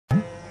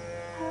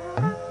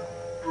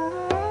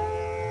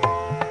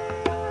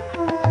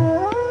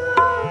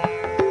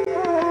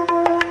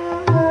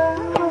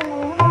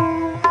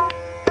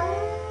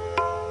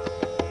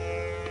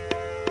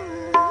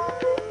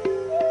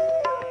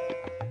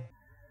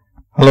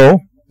Hello.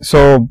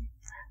 So,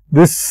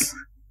 this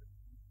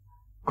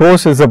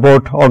course is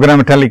about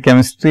organometallic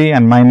chemistry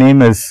and my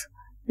name is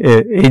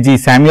A.G.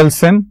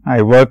 Samuelson.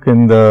 I work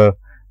in the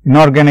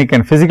inorganic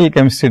and physical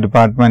chemistry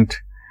department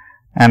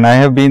and I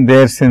have been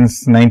there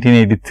since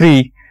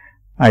 1983.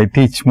 I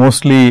teach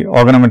mostly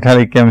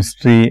organometallic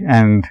chemistry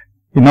and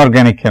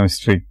inorganic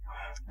chemistry,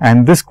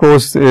 and this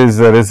course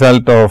is a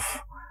result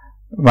of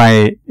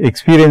my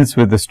experience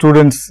with the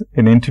students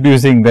in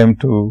introducing them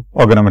to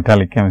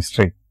organometallic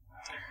chemistry.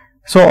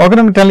 So,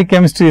 organometallic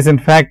chemistry is in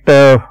fact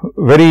a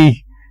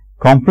very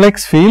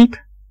complex field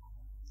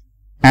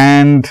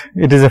and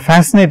it is a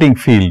fascinating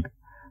field.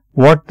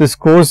 What this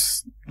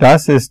course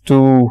does is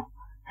to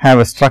have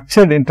a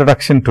structured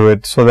introduction to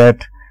it, so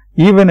that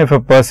even if a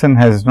person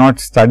has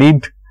not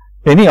studied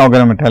any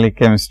organometallic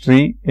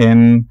chemistry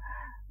in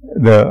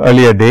the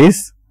earlier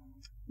days,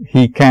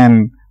 he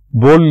can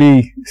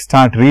boldly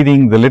start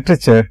reading the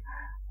literature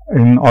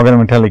in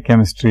organometallic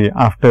chemistry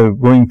after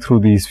going through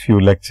these few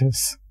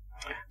lectures.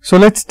 So,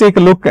 let us take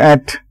a look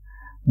at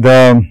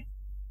the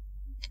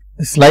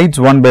slides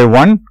one by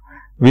one.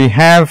 We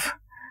have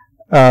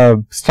a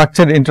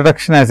structured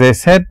introduction, as I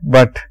said,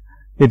 but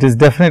it is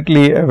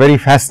definitely a very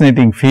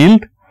fascinating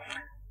field.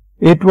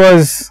 It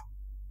was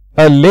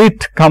a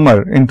late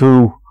comer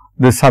into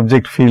the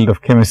subject field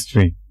of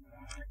chemistry.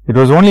 It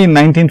was only in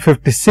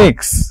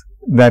 1956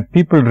 that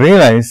people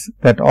realized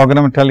that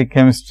organometallic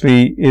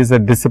chemistry is a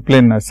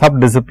discipline, a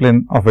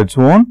sub-discipline of its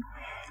own,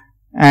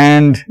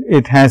 and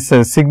it has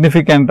a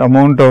significant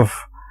amount of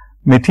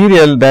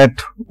material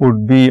that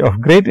would be of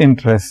great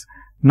interest,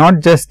 not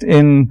just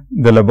in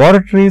the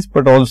laboratories,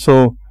 but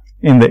also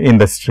in the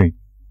industry.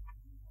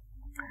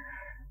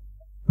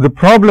 The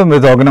problem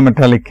with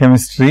organometallic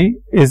chemistry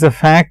is the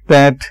fact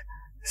that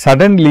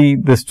suddenly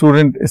the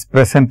student is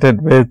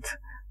presented with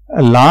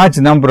a large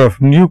number of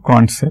new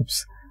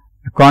concepts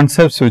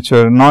which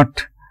are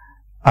not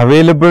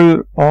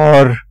available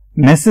or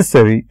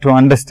necessary to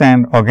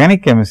understand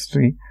organic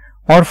chemistry,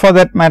 or for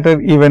that matter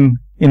even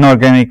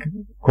inorganic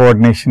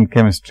coordination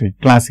chemistry,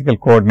 classical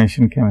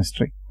coordination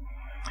chemistry.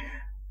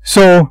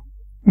 So,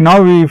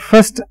 now we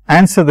first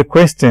answer the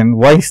question,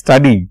 why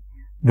study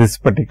this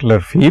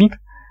particular field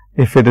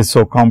if it is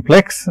so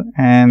complex,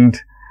 and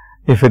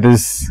if it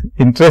is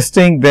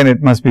interesting, then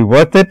it must be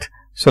worth it.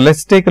 So, let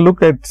us take a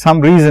look at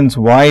some reasons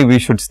why we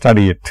should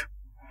study it.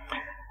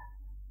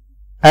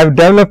 I have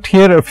developed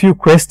here a few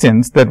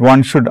questions that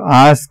one should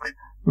ask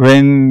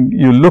when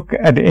you look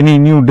at any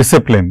new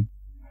discipline.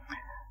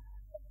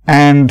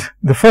 And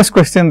the first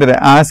question that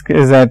I ask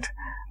is that,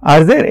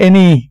 are there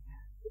any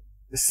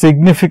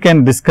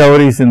significant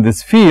discoveries in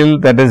this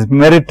field that has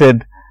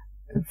merited,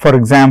 for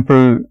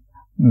example,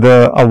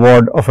 the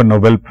award of a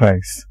Nobel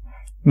Prize?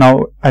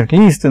 Now, at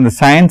least in the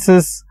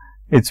sciences,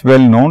 it is well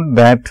known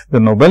that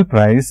the Nobel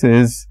Prize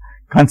is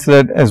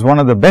considered as one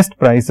of the best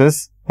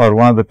prizes or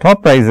one of the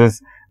top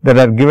prizes that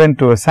are given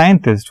to a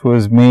scientist who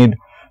has made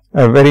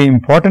a very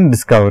important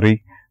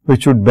discovery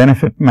which would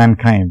benefit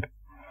mankind.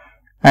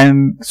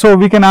 And so,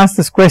 we can ask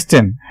this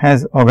question,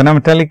 has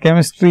organometallic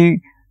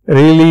chemistry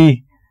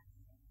really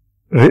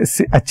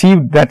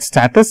achieved that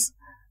status,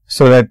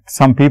 so that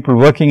some people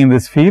working in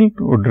this field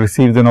would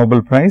receive the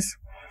Nobel Prize?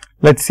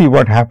 Let us see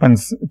what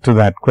happens to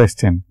that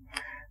question.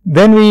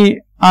 Then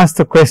we ask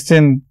the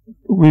question,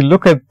 we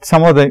look at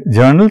some of the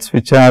journals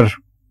which are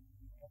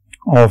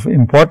of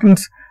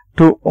importance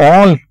to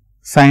all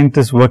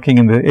scientists working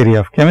in the area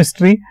of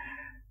chemistry.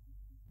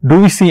 Do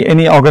we see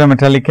any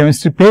organometallic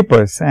chemistry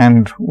papers,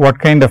 and what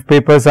kind of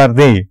papers are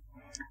they?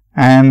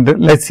 And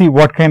let us see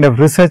what kind of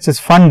research is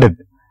funded,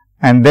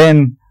 and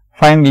then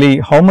finally,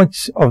 how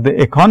much of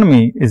the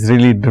economy is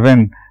really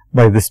driven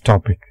by this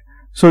topic.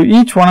 So,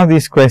 each one of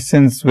these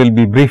questions will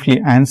be briefly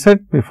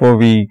answered before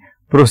we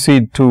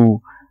proceed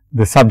to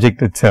the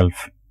subject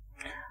itself.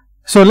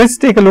 So, let us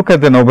take a look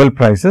at the Nobel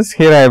Prizes.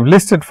 Here I have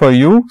listed for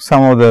you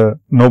some of the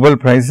Nobel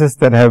Prizes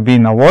that have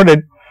been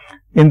awarded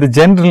in the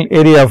general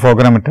area of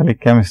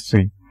organometallic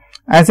chemistry.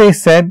 As I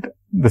said,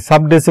 the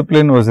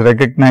sub-discipline was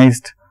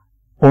recognized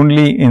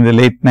only in the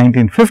late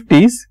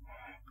 1950s,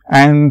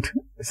 and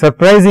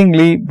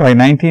surprisingly by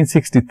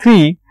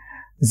 1963,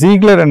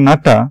 Ziegler and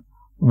Nutter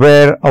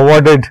were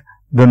awarded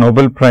the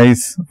Nobel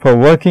Prize for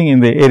working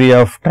in the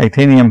area of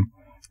titanium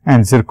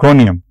and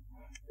zirconium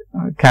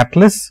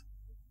catalysts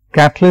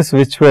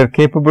which were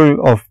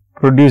capable of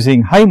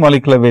producing high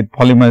molecular weight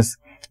polymers,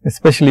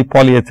 especially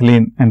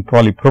polyethylene and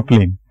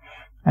polypropylene.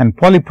 And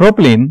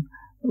polypropylene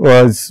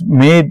was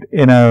made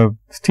in a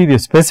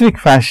stereospecific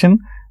fashion,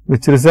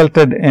 which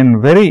resulted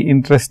in very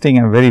interesting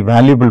and very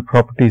valuable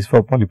properties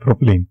for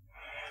polypropylene.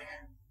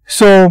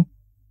 So,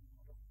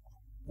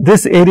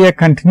 this area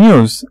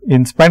continues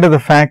in spite of the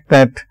fact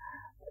that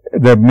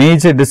the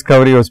major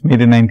discovery was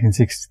made in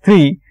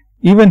 1963.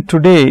 Even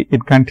today,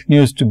 it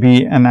continues to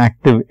be an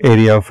active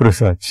area of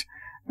research,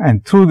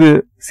 and through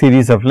the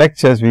series of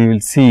lectures, we will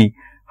see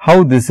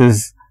how this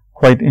is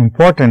quite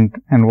important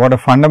and what a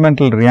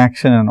fundamental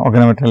reaction in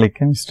organometallic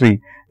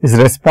chemistry is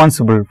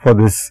responsible for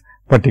this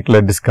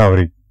particular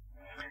discovery.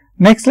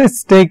 Next, let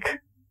us take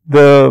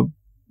the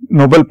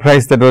Nobel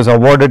Prize that was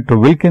awarded to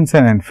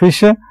Wilkinson and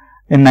Fisher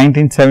in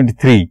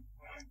 1973.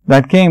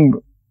 That came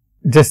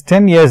just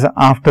 10 years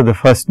after the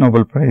first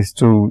Nobel Prize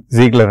to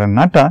Ziegler and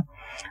Nutter,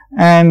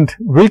 and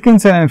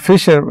Wilkinson and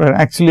Fisher were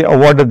actually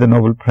awarded the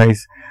Nobel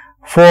Prize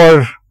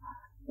for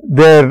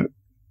their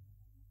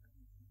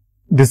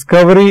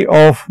discovery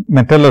of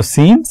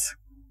metallocenes,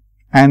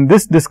 and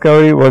this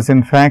discovery was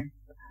in fact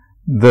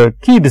the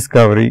key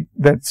discovery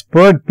that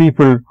spurred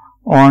people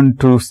on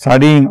to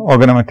studying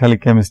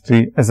organometallic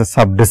chemistry as a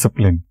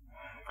subdiscipline.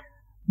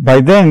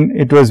 By then,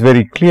 it was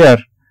very clear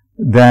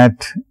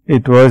that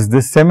it was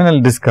this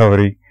seminal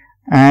discovery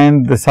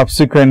and the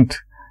subsequent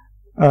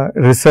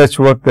research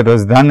work that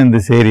was done in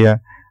this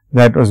area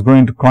that was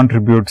going to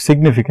contribute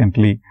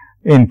significantly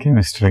in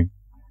chemistry.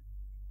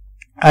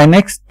 I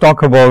next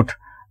talk about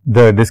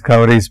the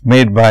discoveries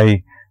made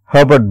by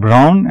Herbert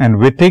Brown and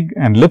Wittig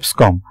and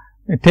Lipscomb.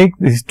 I take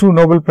these two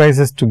Nobel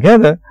Prizes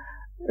together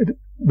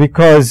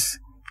because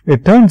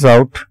it turns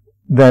out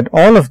that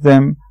all of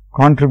them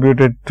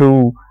contributed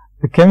to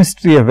the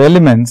chemistry of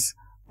elements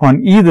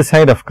on either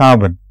side of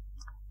carbon.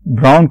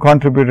 Brown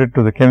contributed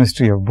to the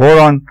chemistry of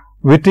boron,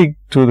 Wittig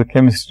to the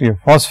chemistry of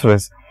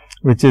phosphorus,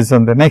 which is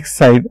on the next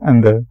side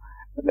and the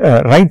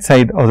right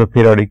side of the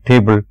periodic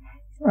table,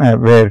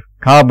 where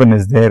carbon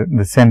is there in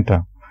the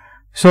center.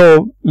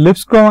 So,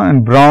 Lipscomb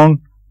and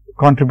Brown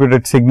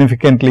contributed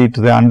significantly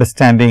to the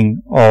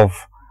understanding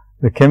of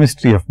the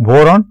chemistry of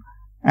boron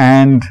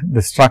and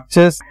the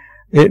structures.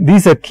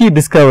 These are key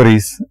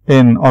discoveries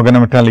in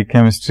organometallic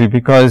chemistry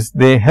because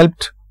they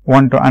helped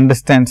one to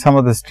understand some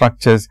of the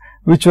structures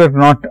which were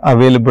not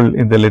available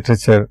in the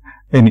literature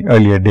in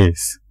earlier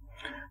days.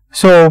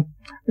 So,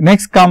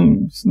 next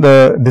comes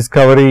the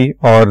discovery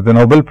or the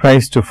Nobel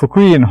Prize to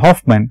Fukui and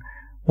Hoffman.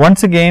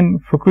 Once again,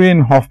 Fukui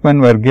and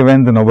Hoffman were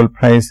given the Nobel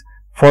Prize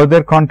for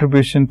their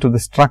contribution to the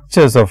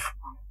structures of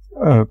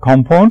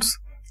compounds,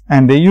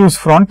 and they used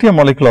frontier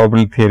molecular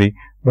orbital theory,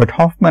 but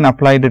Hoffman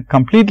applied it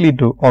completely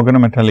to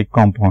organometallic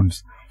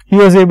compounds. He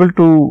was able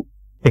to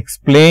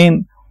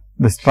explain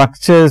the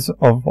structures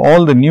of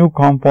all the new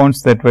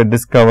compounds that were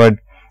discovered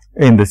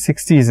in the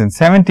 60s and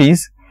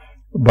 70s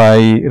by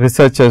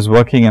researchers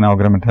working in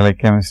organometallic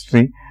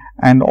chemistry,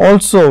 and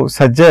also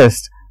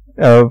suggest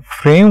a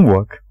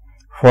framework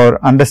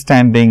for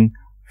understanding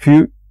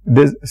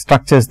the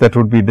structures that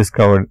would be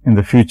discovered in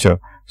the future.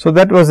 So,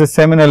 that was a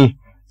seminal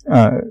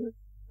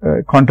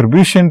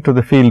contribution to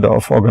the field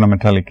of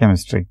organometallic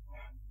chemistry.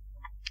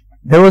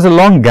 There was a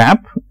long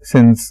gap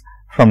since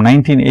from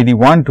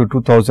 1981 to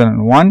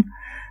 2001,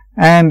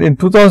 and in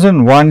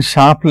 2001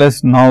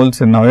 Sharpless,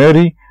 Knowles and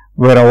Noyeri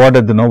were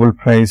awarded the Nobel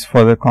Prize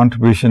for their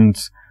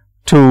contributions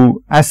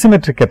to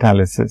asymmetric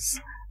catalysis,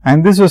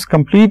 and this was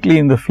completely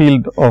in the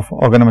field of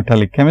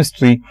organometallic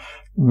chemistry,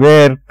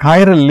 where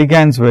chiral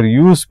ligands were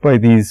used by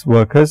these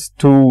workers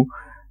to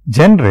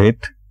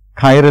generate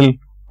chiral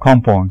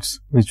compounds,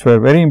 which were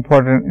very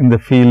important in the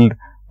field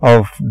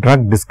of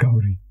drug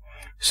discovery.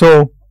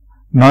 So,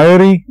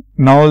 Noyeri,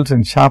 Knowles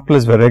and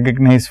Sharpless were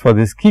recognized for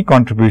this key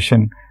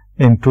contribution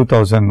in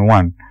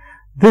 2001.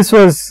 This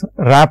was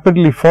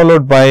rapidly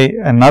followed by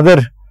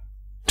another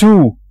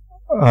two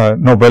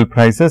Nobel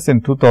Prizes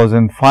in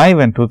 2005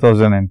 and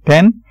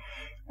 2010,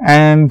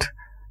 and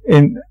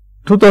in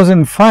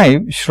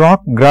 2005,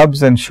 Schrock,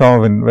 Grubbs and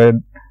Chauvin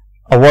were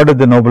awarded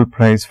the Nobel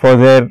Prize for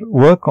their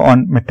work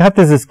on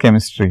metathesis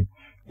chemistry.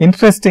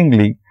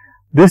 Interestingly,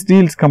 this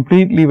deals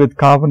completely with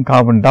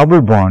carbon-carbon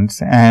double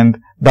bonds and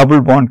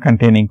double bond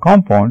containing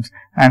compounds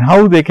and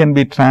how they can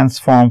be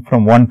transformed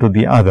from one to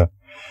the other.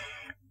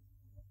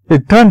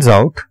 It turns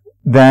out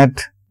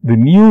that the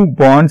new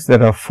bonds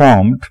that are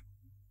formed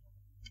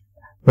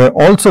were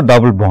also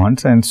double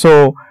bonds, and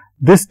so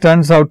this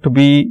turns out to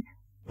be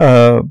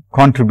a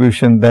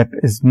contribution that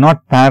is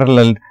not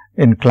paralleled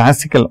in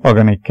classical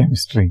organic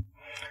chemistry.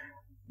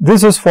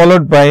 This was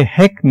followed by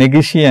Heck,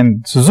 Negishi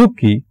and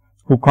Suzuki,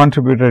 who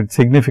contributed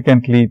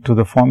significantly to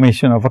the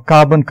formation of a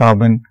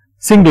carbon-carbon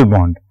single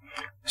bond.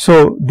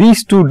 So,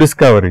 these two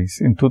discoveries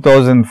in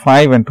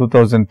 2005 and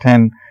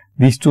 2010,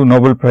 these two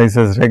Nobel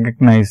Prizes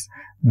recognize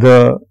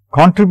the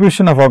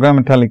contribution of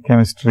organometallic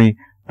chemistry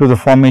to the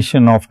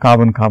formation of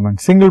carbon-carbon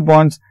single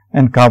bonds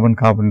and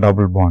carbon-carbon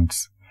double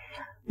bonds.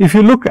 If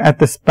you look at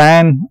the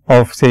span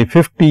of say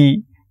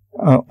 50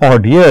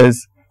 odd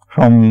years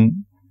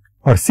from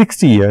or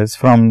 60 years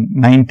from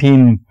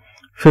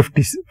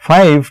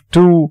 1955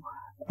 to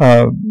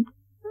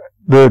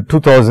the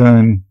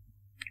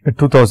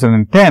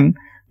 2010,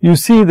 you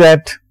see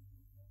that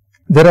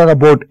there are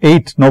about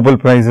 8 Nobel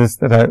Prizes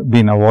that have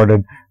been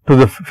awarded to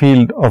the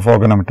field of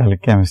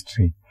organometallic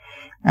chemistry.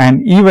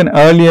 And even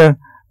earlier,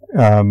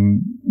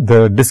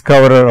 the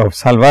discoverer of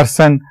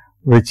Salvarsan,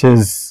 which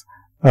is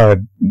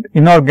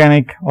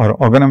inorganic or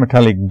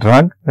organometallic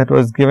drug that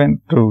was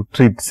given to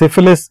treat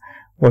syphilis,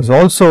 was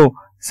also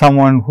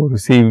someone who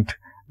received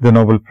the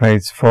Nobel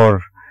Prize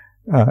for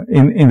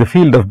in the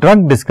field of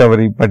drug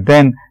discovery, but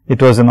then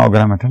it was an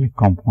organometallic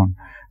compound.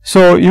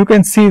 So, you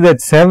can see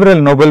that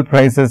several Nobel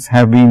Prizes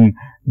have been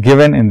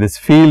given in this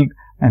field,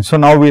 And so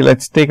now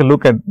let's take a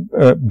look at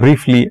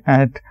briefly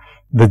at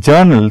the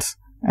journals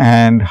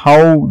and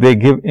how they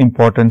give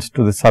importance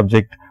to the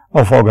subject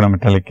of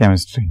organometallic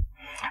chemistry.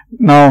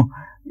 Now,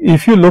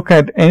 if you look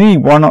at any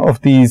one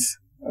of these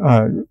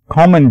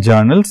common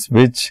journals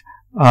which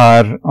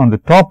are on the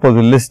top of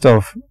the list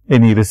of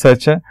any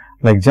researcher,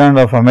 like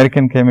Journal of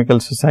American Chemical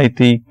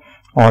Society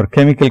or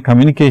Chemical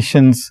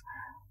Communications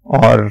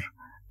or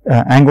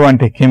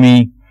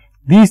Angewandte-Chemie,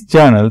 these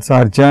journals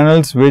are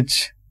journals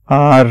which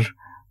are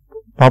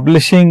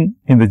publishing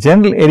in the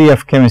general area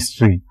of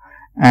chemistry,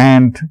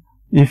 and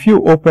if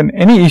you open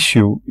any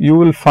issue, you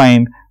will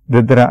find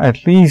that there are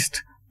at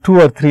least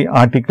 2 or 3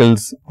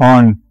 articles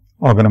on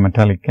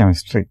organometallic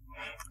chemistry.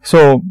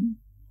 So,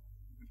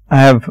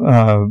 I have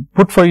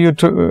put for you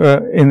to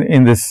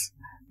in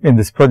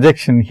this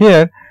projection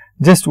here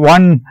just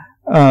one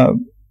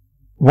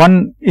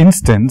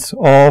instance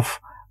of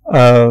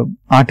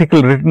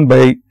article written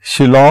by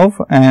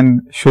Shilov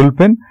and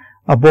Shulpin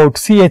about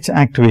CH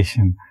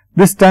activation.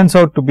 This turns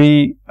out to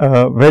be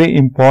a very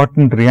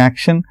important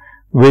reaction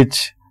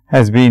which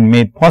has been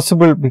made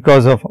possible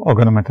because of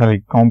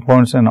organometallic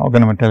compounds and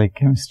organometallic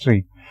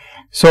chemistry.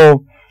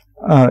 So,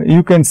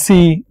 you can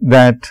see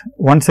that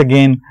once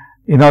again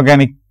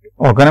inorganic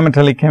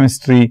organometallic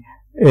chemistry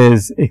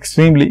is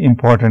extremely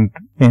important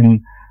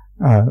in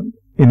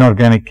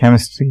inorganic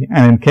chemistry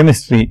and in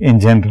chemistry in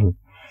general.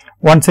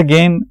 Once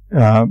again,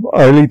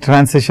 early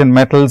transition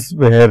metals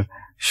were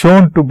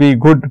shown to be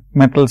good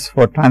metals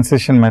for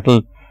transition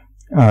metal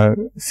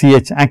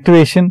CH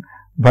activation,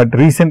 but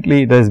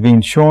recently it has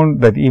been shown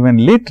that even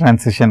late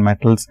transition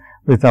metals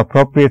with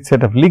appropriate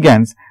set of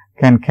ligands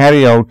can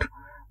carry out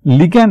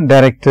ligand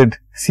directed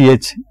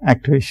CH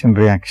activation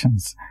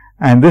reactions.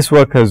 And this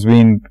work has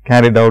been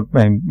carried out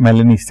by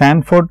Melanie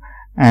Sanford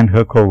and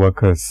her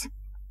co-workers.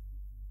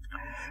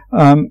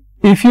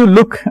 If you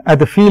look at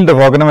the field of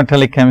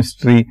organometallic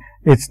chemistry,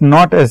 it's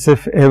not as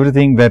if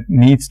everything that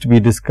needs to be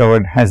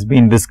discovered has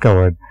been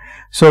discovered.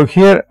 So,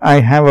 here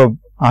I have an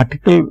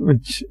article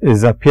which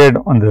is appeared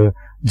on the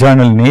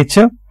journal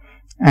Nature,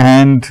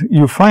 and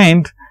you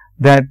find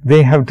that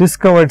they have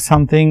discovered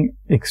something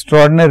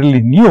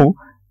extraordinarily new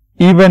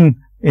even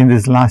in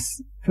this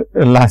last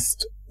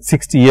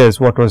 60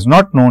 years. What was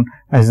not known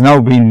has now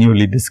been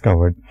newly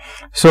discovered.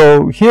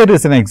 So, here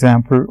is an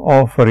example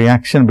of a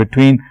reaction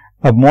between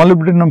a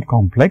molybdenum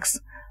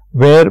complex,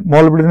 where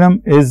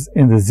molybdenum is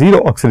in the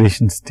 0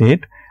 oxidation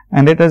state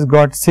and it has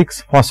got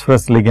 6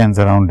 phosphorus ligands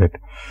around it.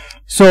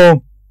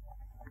 So,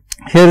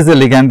 here is the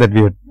ligand that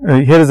we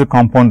are, here is the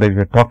compound that we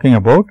are talking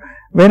about.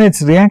 When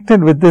it's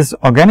reacted with this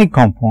organic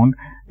compound,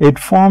 it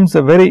forms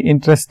a very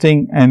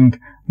interesting and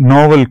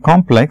novel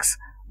complex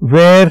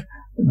where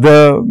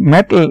the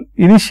metal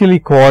initially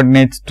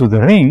coordinates to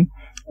the ring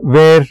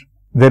where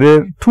there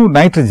are 2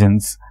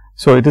 nitrogens.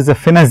 So, it is a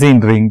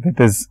phenazine ring that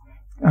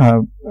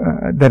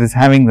is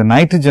having the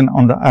nitrogen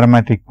on the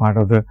aromatic part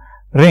of the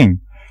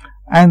ring.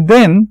 And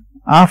then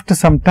after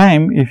some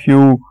time, if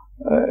you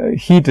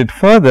heat it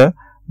further,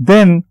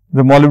 then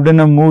the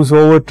molybdenum moves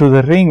over to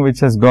the ring which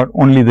has got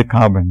only the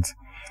carbons.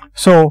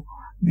 So,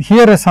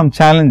 here are some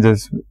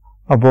challenges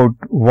about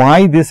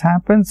why this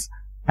happens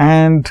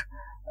and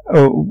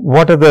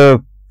what are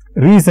the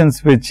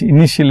reasons which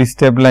initially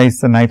stabilize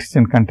the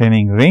nitrogen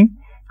containing ring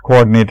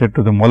coordinated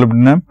to the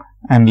molybdenum,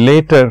 and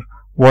later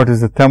what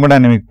is the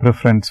thermodynamic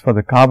preference for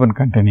the carbon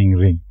containing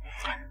ring.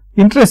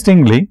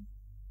 Interestingly,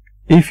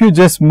 if you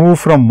just move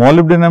from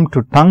molybdenum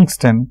to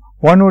tungsten,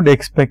 one would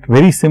expect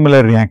very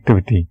similar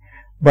reactivity,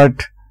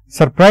 but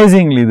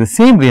surprisingly the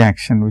same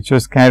reaction which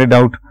was carried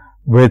out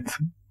with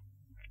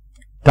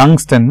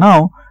tungsten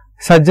now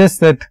suggests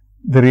that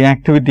the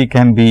reactivity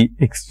can be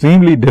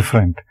extremely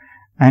different,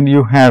 and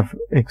you have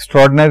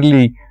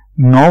extraordinarily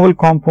novel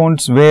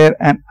compounds where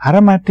an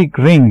aromatic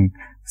ring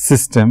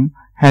system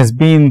has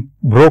been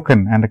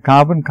broken and a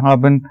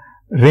carbon-carbon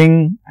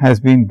ring has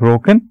been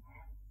broken,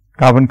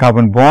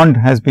 carbon-carbon bond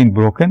has been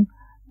broken,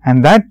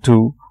 and that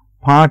too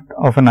part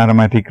of an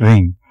aromatic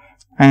ring,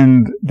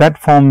 and that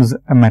forms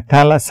a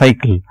metalla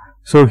cycle.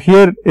 So,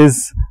 here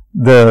is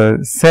the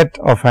set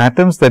of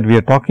atoms that we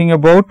are talking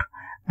about,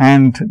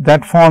 and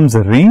that forms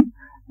a ring,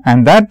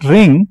 and that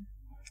ring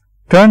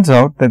turns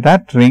out that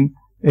that ring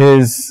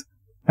is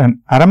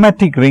an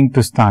aromatic ring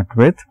to start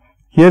with.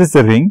 Here is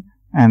the ring,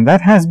 and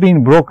that has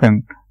been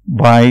broken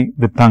by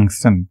the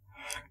tungsten.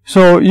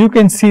 So, you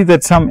can see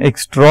that some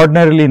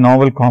extraordinarily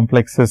novel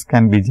complexes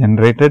can be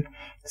generated,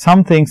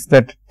 some things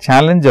that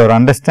challenge our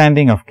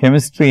understanding of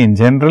chemistry in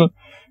general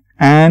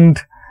and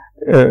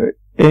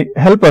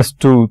help us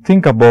to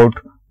think about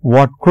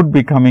what could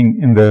be coming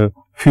in the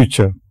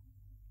future.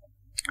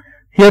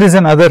 Here is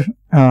another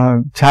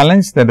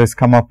challenge that has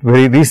come up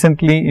very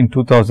recently in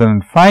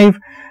 2005.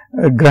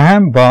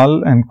 Graham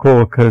Ball and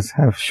co-workers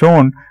have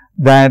shown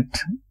that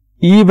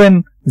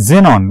even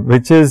xenon,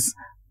 which is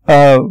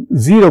a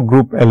 0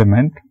 group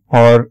element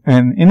or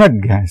an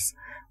inert gas,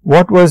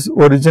 what was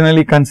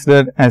originally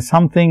considered as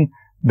something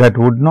that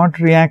would not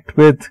react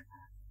with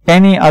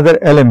any other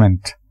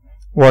element,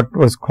 what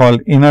was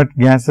called inert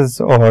gases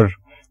or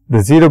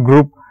the 0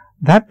 group,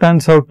 that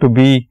turns out to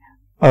be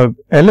an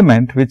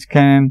element which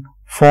can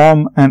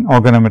form an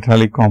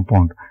organometallic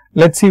compound.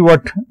 Let's see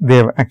what they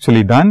have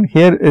actually done.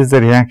 Here is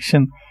the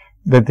reaction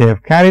that they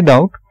have carried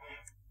out.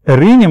 A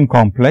rhenium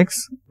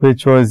complex,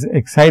 which was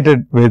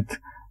excited with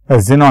a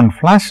xenon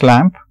flash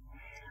lamp,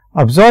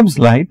 absorbs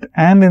light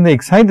and in the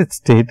excited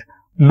state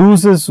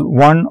loses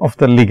one of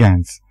the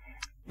ligands.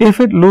 If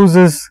it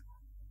loses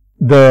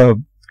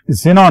the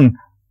xenon,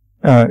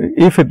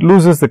 if it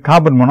loses the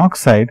carbon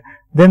monoxide,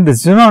 then the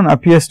xenon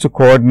appears to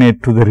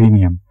coordinate to the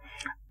rhenium.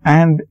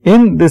 And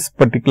in this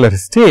particular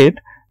state,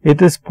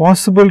 it is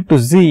possible to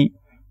see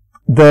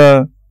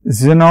the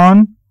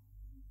xenon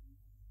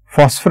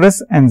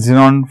phosphorus and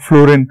xenon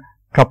fluorine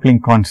coupling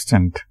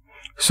constant.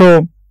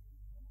 So,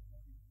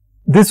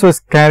 this was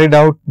carried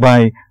out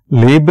by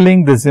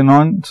labeling the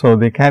xenon. So,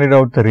 they carried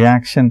out the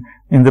reaction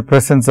in the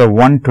presence of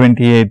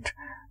 128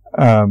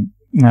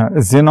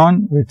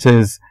 xenon, which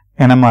is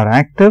NMR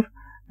active,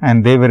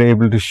 and they were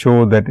able to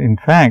show that in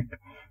fact,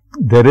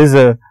 there is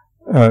a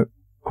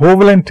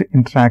covalent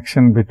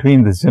interaction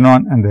between the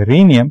xenon and the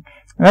rhenium.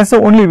 That is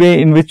the only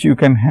way in which you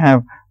can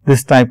have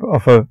this type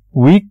of a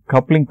weak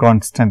coupling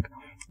constant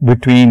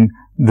between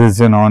the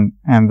xenon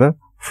and the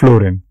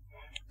fluorine.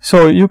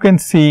 So, you can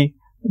see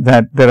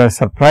that there are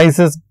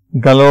surprises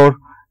galore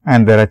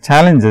and there are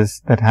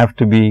challenges that have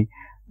to be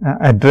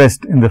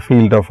addressed in the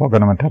field of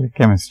organometallic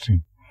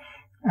chemistry.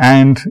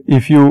 And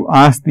if you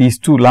ask these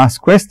two last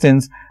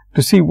questions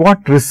to see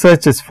what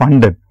research is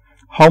funded,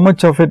 how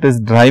much of it is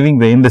driving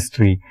the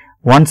industry,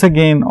 once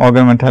again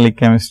organometallic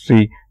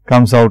chemistry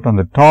comes out on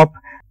the top.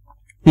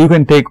 You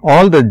can take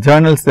all the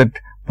journals that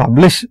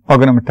publish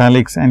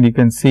organometallics and you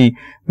can see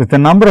that the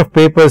number of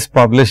papers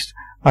published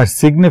are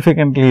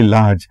significantly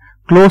large.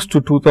 Close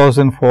to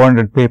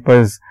 2,400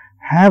 papers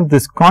have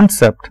this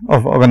concept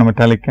of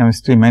organometallic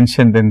chemistry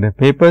mentioned in their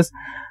papers.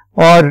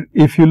 Or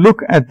if you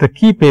look at the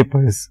key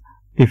papers,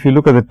 if you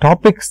look at the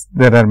topics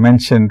that are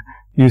mentioned,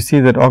 you see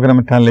that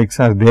organometallics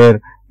are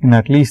there in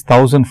at least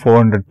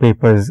 1,400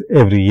 papers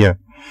every year.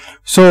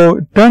 So,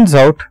 it turns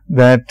out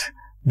that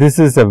this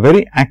is a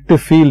very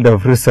active field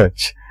of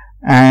research,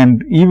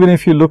 and even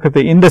if you look at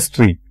the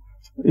industry,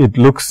 it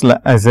looks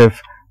as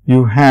if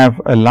you have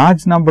a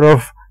large number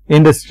of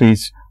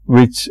industries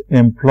which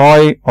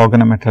employ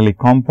organometallic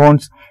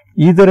compounds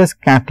either as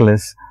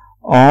catalysts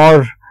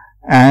or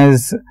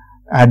as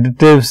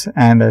additives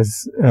and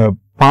as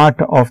part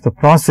of the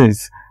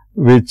process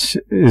which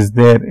is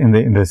there in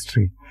the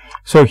industry.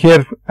 So,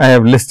 here I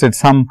have listed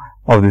some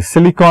of the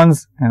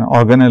silicons and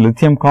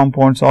organolithium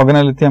compounds.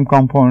 Organolithium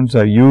compounds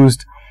are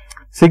used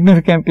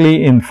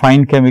significantly in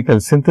fine chemical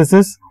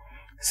synthesis.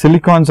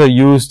 Silicons are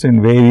used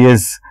in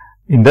various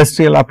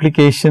industrial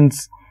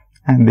applications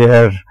and they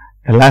are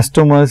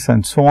elastomers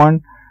and so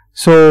on.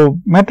 So,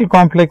 metal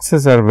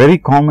complexes are very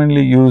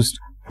commonly used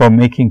for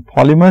making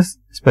polymers,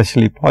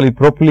 especially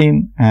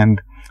polypropylene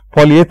and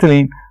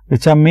polyethylene,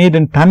 which are made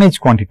in tonnage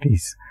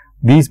quantities.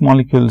 These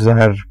molecules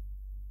are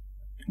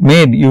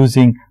made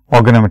using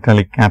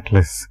organometallic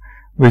catalysts,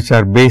 which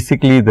are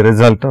basically the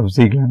result of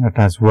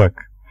Ziegler-Natta's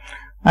work.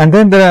 And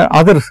then there are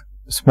other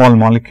small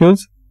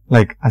molecules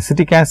like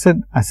acetic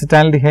acid,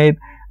 acetaldehyde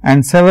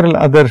and several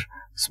other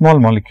small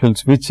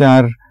molecules which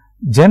are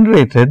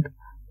generated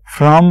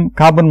from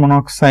carbon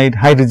monoxide,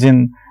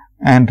 hydrogen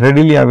and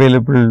readily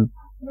available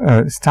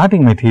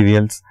starting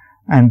materials,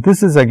 and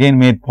this is again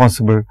made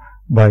possible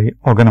by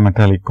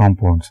organometallic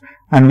compounds.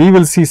 And we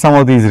will see some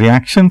of these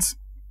reactions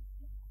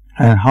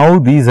and how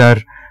these are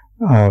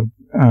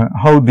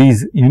how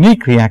these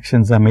unique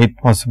reactions are made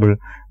possible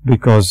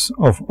because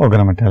of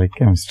organometallic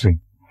chemistry.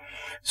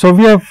 So,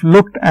 we have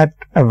looked at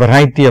a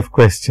variety of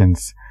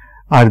questions.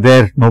 Are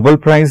there Nobel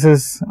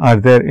Prizes? Are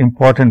there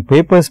important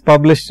papers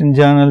published in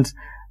journals?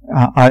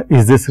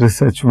 Is this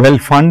research well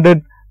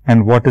funded?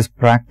 And what is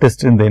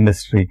practiced in the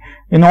industry?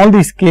 In all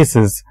these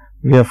cases,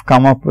 we have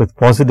come up with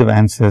positive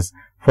answers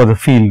for the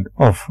field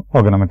of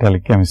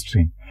organometallic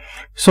chemistry.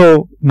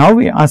 So, now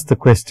we ask the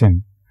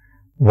question,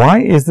 why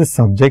is this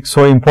subject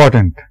so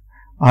important?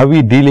 Are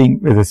we dealing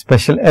with a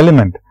special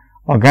element?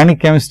 Organic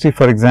chemistry,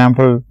 for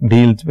example,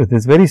 deals with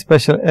this very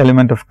special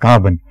element of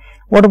carbon.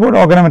 What about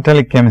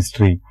organometallic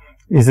chemistry?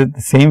 Is it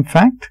the same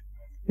fact?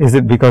 Is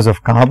it because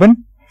of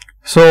carbon?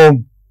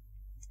 So,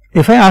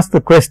 if I ask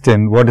the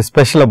question, what is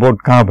special about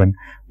carbon,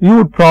 you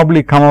would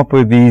probably come up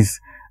with these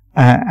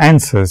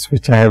answers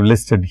which I have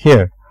listed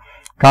here.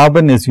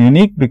 Carbon is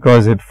unique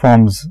because it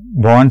forms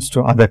bonds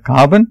to other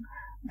carbon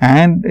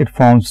and it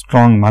forms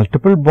strong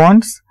multiple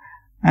bonds,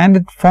 and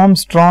it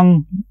forms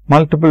strong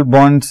multiple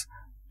bonds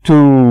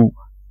to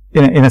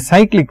in a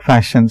cyclic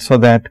fashion, so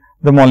that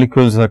the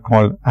molecules are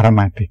called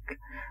aromatic.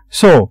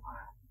 So,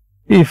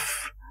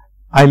 if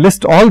I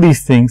list all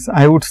these things,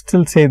 I would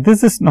still say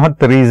this is not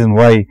the reason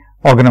why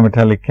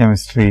organometallic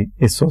chemistry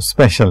is so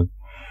special.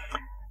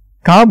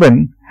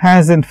 Carbon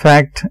has in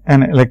fact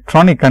an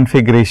electronic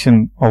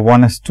configuration of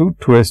 1s2,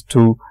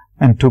 2s2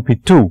 and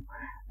 2p2,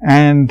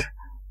 and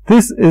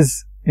this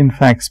is in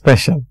fact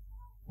special.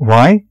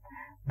 Why?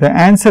 The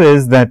answer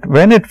is that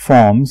when it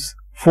forms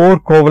 4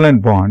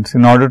 covalent bonds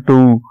in order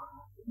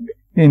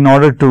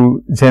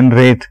to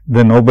generate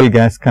the noble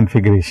gas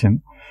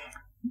configuration,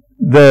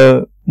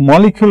 the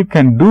molecule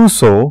can do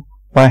so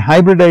by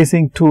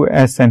hybridizing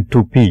 2s and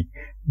 2p.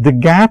 The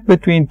gap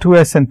between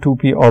 2s and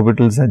 2p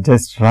orbitals are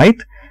just right.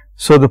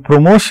 So, the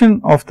promotion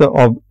of the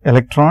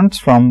electrons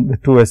from the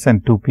 2s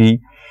and 2p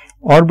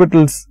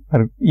orbitals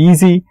are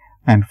easy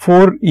and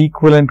 4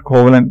 equivalent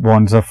covalent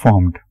bonds are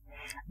formed.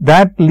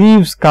 That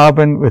leaves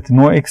carbon with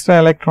no extra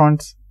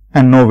electrons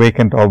and no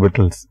vacant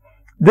orbitals.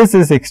 This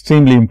is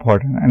extremely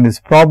important and is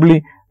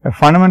probably a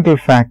fundamental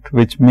fact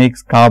which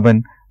makes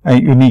carbon a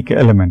unique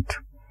element.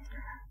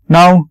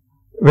 Now,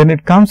 when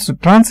it comes to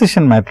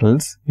transition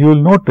metals, you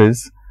will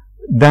notice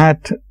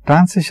that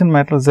transition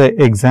metals are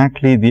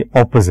exactly the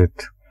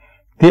opposite.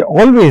 They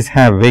always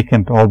have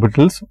vacant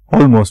orbitals,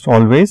 almost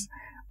always,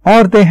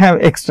 or they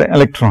have extra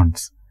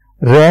electrons.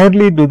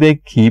 Rarely do they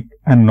keep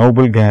a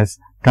noble gas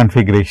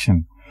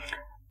configuration.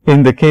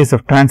 In the case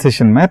of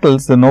transition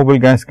metals, the noble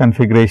gas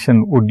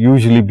configuration would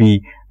usually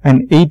be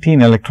an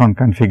 18 electron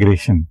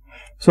configuration.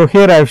 So,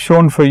 here I have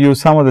shown for you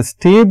some of the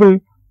stable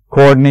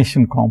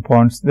coordination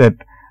compounds that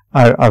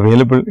are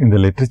available in the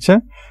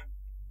literature.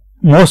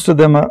 Most of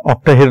them are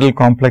octahedral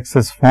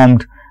complexes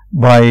formed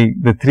by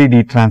the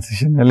 3D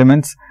transition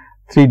elements,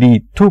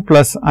 3D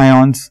 2+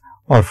 ions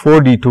or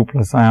 4D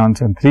 2+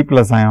 ions and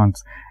 3+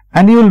 ions,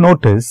 and you will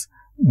notice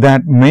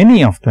that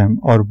many of them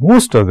or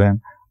most of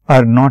them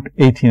are not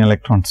 18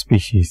 electron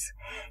species.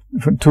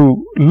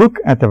 To look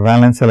at the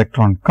valence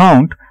electron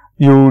count,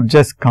 you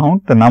just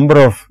count the number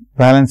of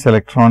valence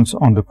electrons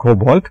on the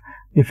cobalt.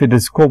 If it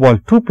is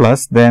cobalt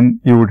 2+, then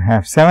you would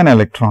have 7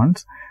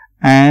 electrons,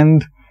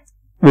 and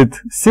with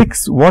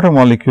 6 water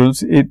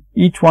molecules,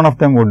 each one of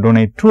them would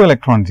donate 2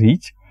 electrons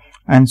each.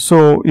 And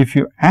so, if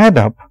you add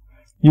up,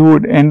 you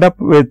would end up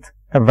with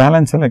a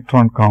valence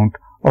electron count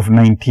of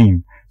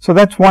 19. So,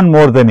 that is one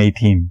more than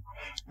 18.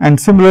 And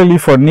similarly,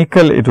 for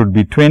nickel, it would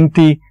be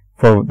 20.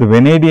 For the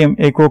vanadium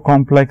echo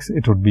complex,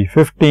 it would be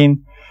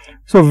 15.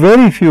 So,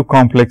 very few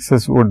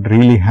complexes would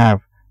really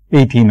have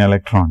 18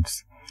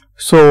 electrons.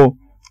 So,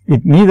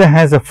 it neither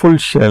has a full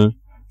shell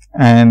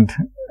and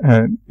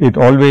it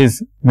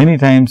always, many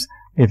times,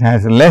 it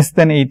has less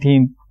than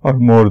 18 or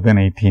more than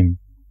 18.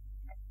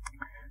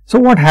 So,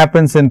 what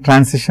happens in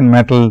transition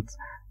metals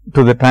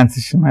to the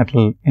transition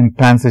metal in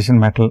transition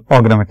metal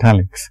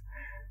organometallics?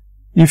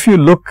 If you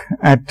look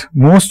at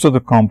most of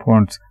the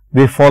compounds,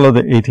 they follow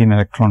the 18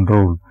 electron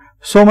rule.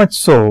 So much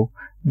so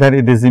that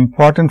it is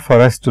important for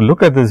us to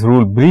look at this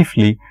rule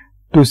briefly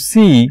to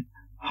see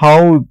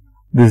how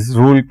this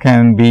rule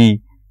can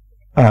be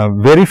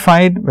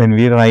verified when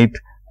we write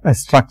a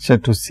structure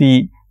to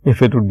see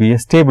if it would be a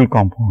stable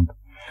compound.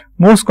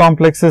 Most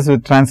complexes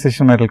with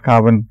transition metal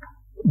carbon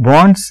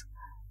bonds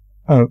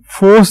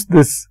force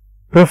this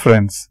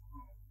preference.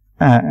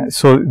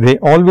 So, they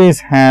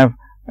always have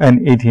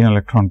an 18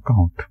 electron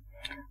count.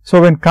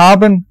 So, when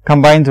carbon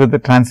combines with the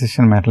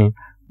transition metal,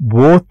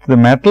 both the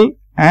metal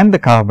and the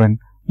carbon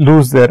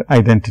lose their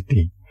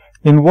identity.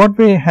 In what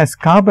way has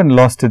carbon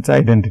lost its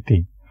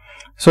identity?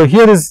 So,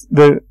 here is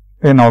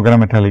an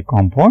organometallic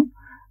compound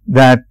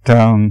that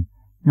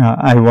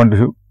I want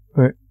to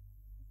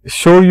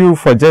show you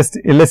for just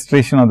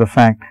illustration of the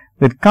fact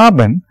that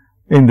carbon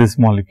in this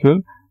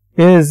molecule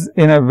is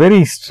in a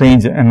very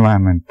strange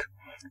environment.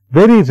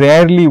 Very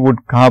rarely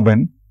would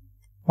carbon,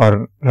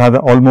 or rather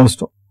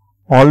almost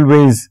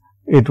always,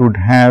 it would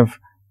have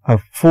a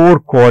 4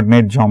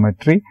 coordinate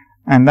geometry,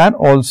 and that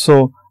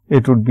also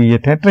it would be a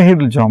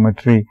tetrahedral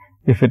geometry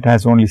if it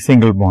has only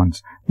single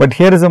bonds. But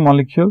here is a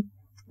molecule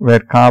where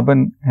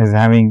carbon is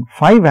having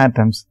 5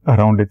 atoms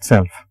around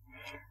itself.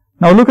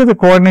 Now, look at the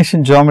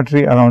coordination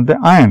geometry around the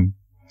iron.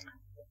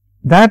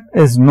 That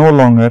is no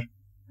longer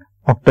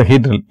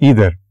octahedral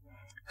either.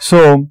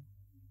 So,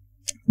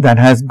 that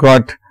has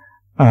got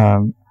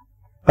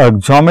a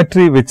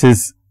geometry which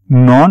is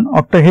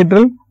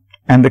non-octahedral,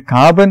 and the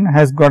carbon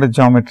has got a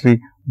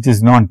geometry which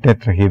is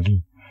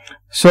non-tetrahedral.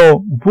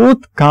 So,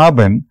 both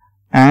carbon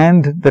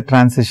and the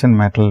transition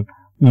metal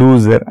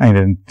lose their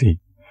identity.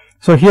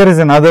 So, here is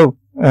another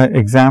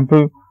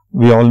example.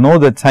 We all know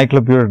that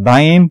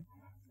cyclobutadiene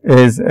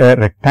is a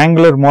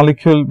rectangular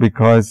molecule,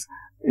 because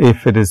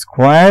if it is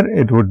square,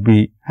 it would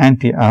be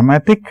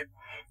anti-aromatic.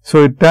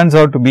 So, it turns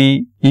out to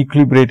be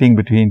equilibrating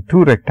between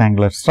 2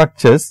 rectangular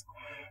structures,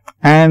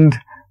 and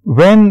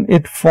when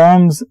it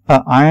forms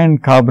an iron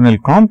carbonyl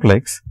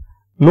complex,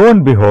 lo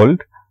and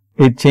behold,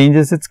 it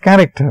changes its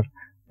character.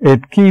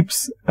 It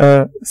keeps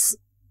a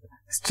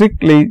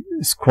strictly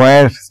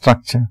square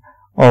structure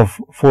of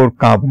 4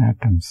 carbon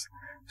atoms.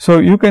 So,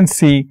 you can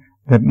see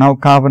that now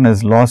carbon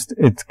has lost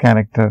its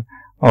character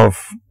of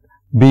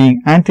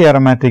being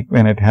anti-aromatic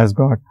when it has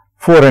got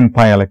 4 n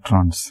pi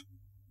electrons.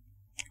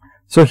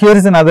 So, here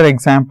is another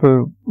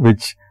example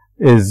which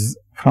is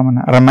from an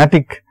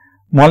aromatic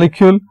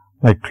molecule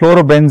like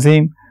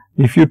chlorobenzene.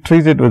 If you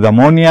treat it with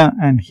ammonia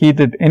and heat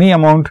it any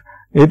amount,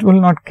 it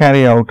will not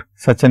carry out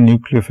such a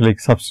nucleophilic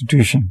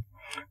substitution.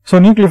 So,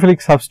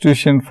 nucleophilic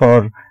substitution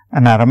for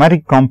an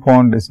aromatic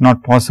compound is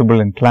not possible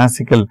in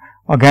classical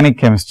organic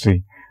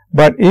chemistry.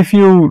 But if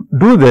you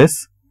do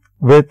this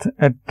with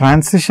a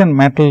transition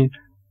metal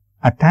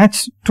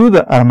attached to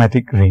the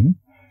aromatic ring,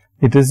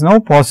 it is now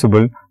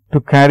possible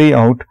to carry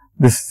out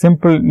this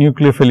simple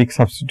nucleophilic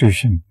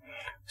substitution.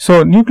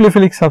 So,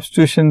 nucleophilic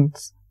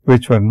substitutions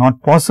which were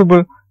not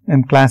possible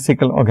in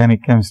classical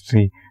organic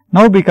chemistry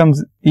now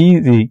becomes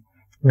easy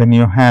when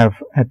you have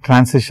a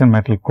transition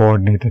metal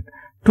coordinated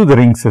to the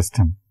ring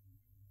system.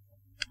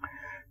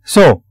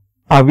 So,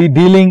 are we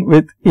dealing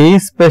with a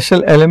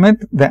special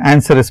element? The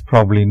answer is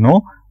probably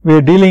no. We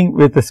are dealing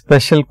with a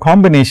special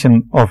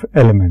combination of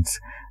elements,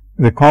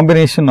 the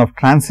combination of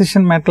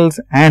transition metals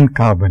and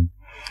carbon.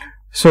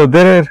 So,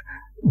 there are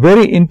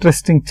very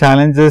interesting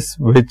challenges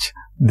which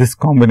this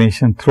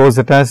combination throws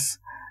at us.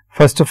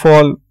 First of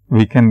all,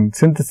 we can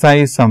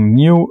synthesize some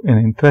new and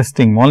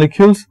interesting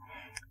molecules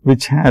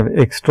which have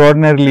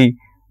extraordinarily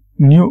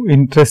new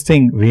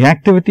interesting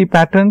reactivity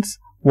patterns,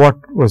 what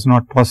was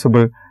not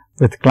possible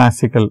with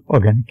classical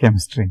organic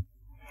chemistry.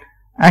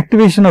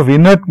 Activation of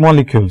inert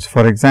molecules,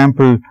 for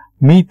example,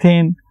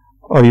 methane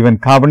or even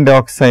carbon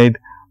dioxide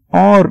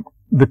or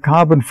the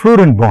carbon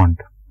fluorine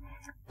bond,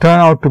 turn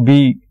out to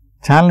be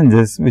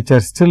challenges which are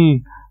still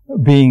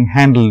being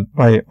handled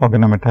by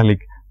organometallic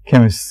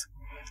chemists.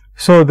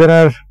 So, there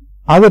are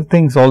other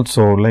things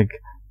also like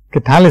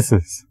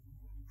catalysis.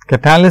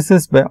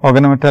 Catalysis by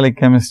organometallic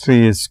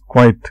chemistry is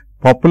quite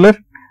popular.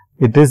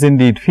 It is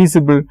indeed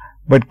feasible,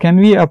 but can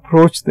we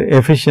approach the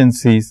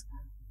efficiencies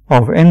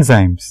of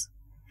enzymes?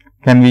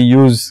 Can we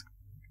use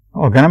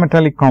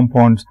organometallic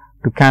compounds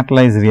to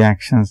catalyze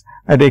reactions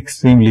at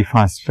extremely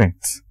fast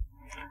rates?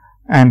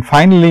 And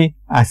finally,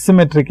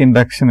 asymmetric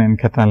induction in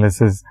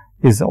catalysis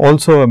is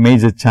also a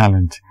major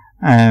challenge.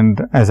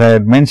 And as I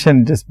had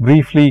mentioned just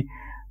briefly,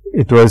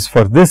 it was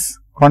for this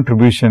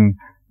contribution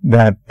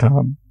that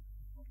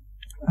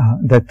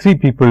that 3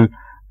 people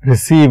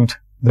received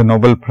the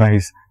Nobel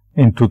Prize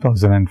in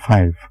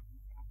 2005.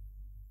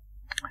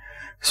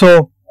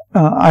 So,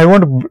 I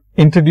want to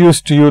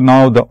introduce to you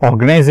now the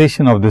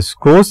organization of this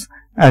course.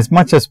 As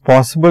much as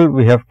possible,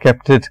 we have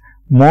kept it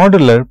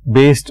modular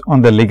based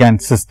on the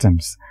ligand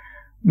systems.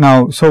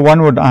 Now, so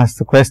one would ask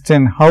the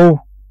question,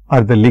 how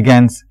are the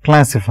ligands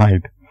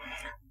classified?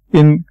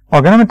 In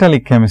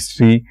organometallic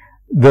chemistry,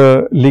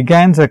 the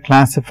ligands are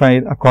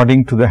classified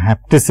according to the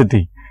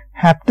hapticity.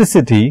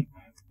 Hapticity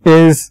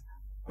is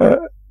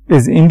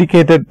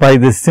indicated by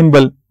the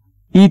symbol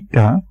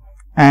eta,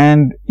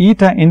 and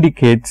eta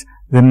indicates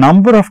the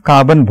number of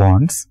carbon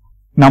bonds,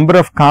 number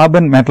of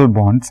carbon metal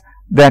bonds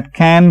that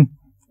can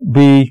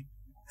be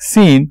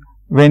seen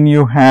when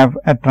you have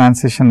a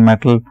transition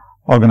metal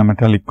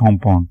organometallic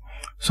compound.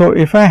 So,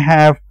 if I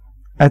have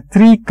a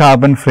 3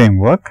 carbon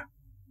framework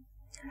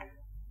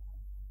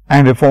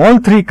and if all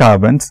 3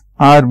 carbons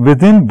are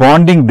within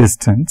bonding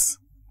distance,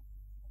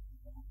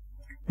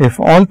 if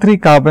all 3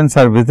 carbons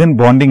are within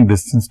bonding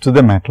distance to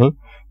the metal,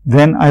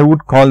 then I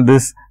would call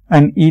this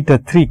an eta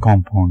 3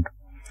 compound.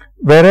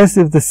 Whereas,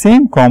 if the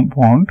same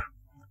compound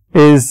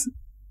is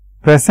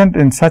present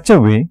in such a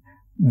way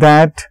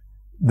that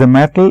the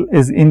metal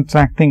is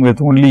interacting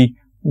with only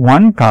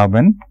one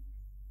carbon,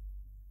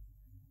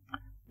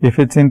 if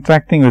it is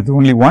interacting with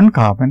only one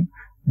carbon,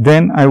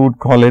 then I would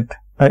call it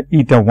a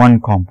eta 1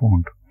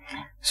 compound.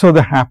 So,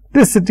 the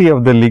hapticity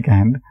of the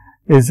ligand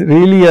is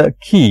really a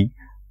key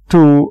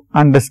to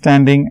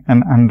understanding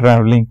and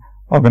unraveling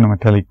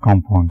organometallic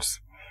compounds.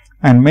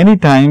 And many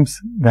times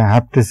the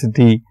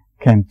hapticity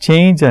can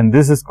change, and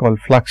this is called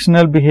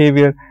fluxional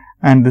behavior,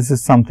 and this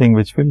is something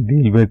which we will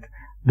deal with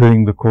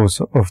during the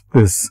course of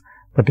this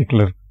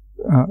particular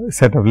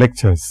set of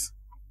lectures.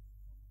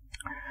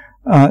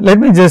 Let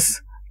me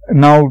just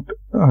now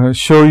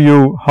show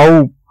you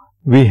how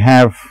we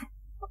have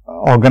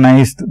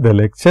organized the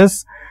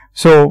lectures.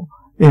 So,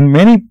 in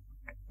many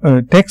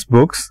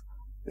textbooks,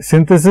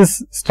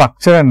 synthesis,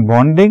 structure and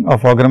bonding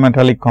of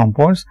organometallic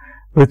compounds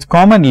with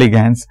common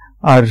ligands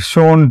are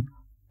shown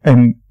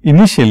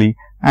initially,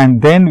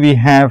 and then we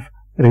have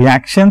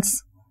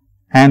reactions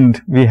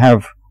and we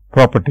have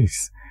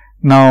properties.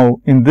 Now,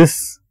 in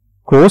this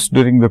course,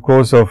 during the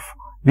course of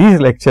these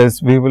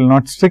lectures, we will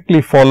not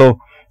strictly follow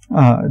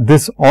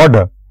this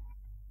order,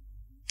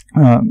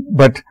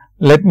 but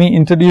let me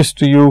introduce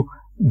to you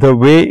the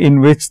way in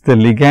which the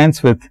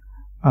ligands with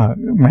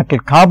metal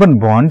carbon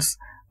bonds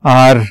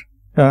are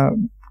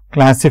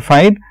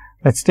classified.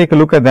 Let us take a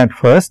look at that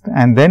first,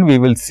 and then we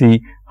will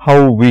see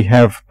how we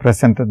have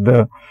presented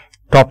the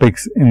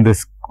topics in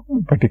this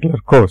particular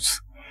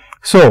course.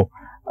 So,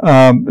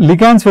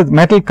 ligands with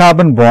metal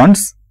carbon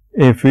bonds,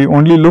 if we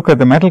only look at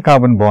the metal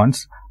carbon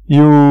bonds,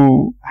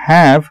 you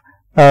have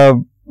a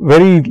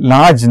very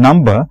large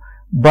number,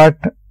 but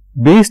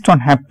based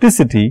on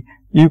hapticity,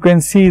 you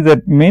can see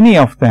that many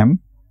of them,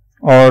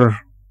 or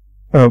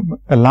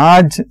a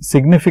large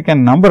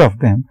significant number of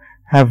them,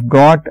 have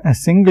got a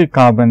single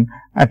carbon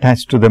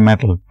attached to the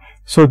metal.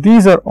 So,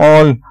 these are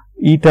all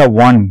eta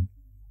 1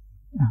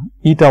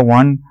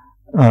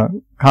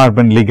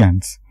 carbon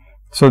ligands.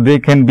 So, they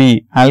can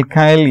be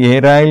alkyl,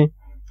 aryl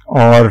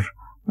or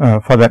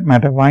for that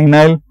matter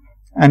vinyl.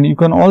 And you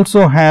can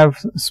also have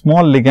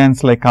small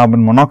ligands like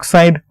carbon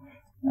monoxide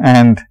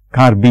and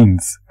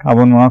carbenes.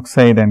 Carbon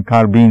monoxide and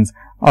carbenes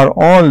are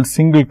all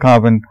single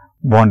carbon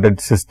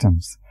bonded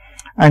systems.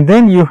 And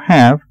then you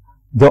have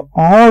the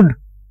odd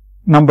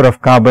number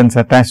of carbons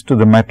attached to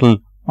the metal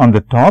on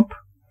the top.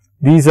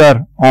 These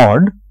are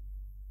odd.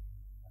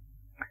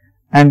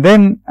 And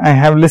then I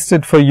have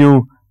listed for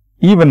you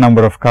even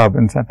number of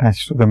carbons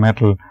attached to the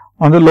metal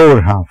on the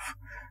lower half.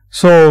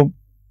 So,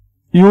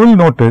 you will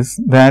notice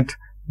that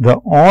the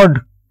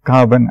odd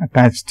carbon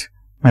attached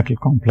metal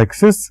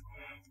complexes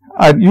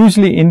are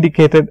usually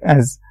indicated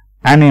as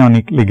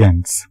anionic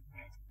ligands,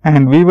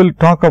 and we will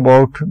talk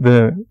about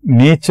the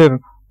nature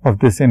of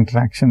this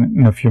interaction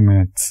in a few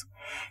minutes.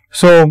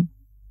 So,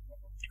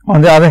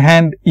 on the other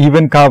hand,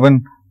 even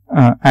carbon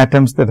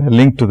atoms that are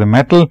linked to the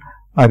metal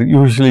are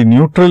usually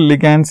neutral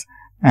ligands,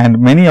 and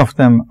many of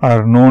them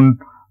are known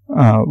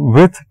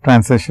with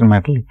transition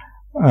metal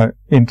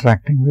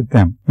interacting with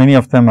them. Many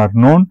of them are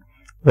known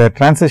where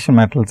transition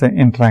metals are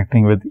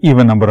interacting with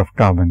even number of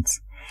carbons.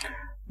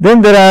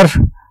 Then there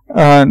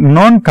are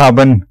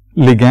non-carbon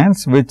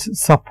ligands which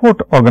support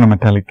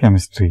organometallic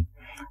chemistry.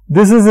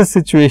 This is a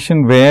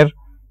situation where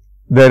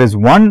there is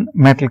one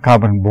metal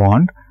carbon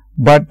bond,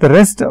 but the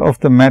rest of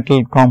the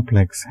metal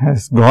complex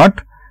has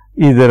got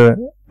either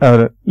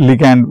a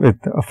ligand with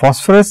a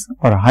phosphorus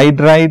or a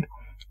hydride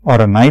or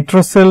a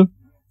nitrosyl.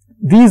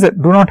 These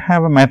do not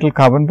have a metal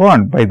carbon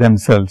bond by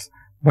themselves,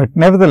 but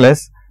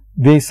nevertheless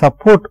they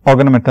support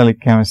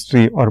organometallic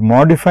chemistry or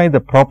modify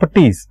the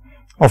properties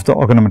of the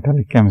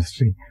organometallic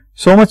chemistry.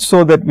 So much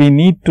so that we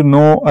need to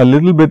know a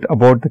little bit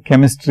about the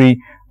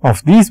chemistry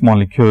of these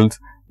molecules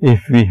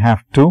if we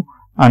have to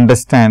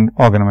understand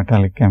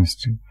organometallic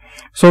chemistry.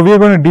 So, we are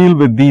going to deal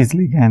with these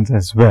ligands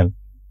as well.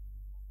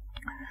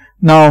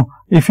 Now,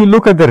 if you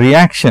look at the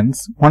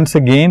reactions, once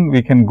again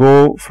we can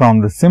go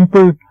from the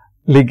simple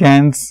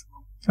ligands,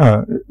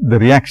 the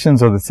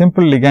reactions of the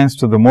simple ligands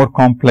to the more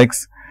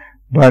complex,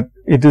 but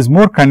it is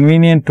more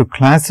convenient to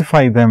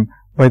classify them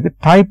by the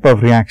type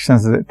of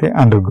reactions that they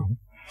undergo.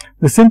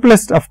 The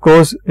simplest of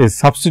course is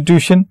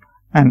substitution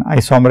and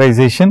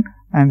isomerization,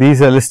 and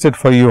these are listed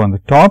for you on the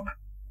top,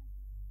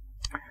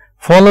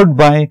 followed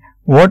by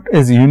what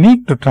is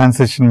unique to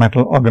transition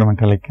metal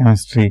organometallic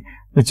chemistry,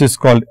 which is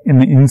called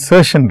an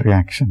insertion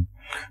reaction.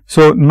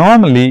 So,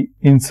 normally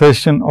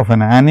insertion of an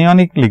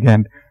anionic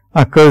ligand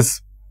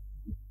occurs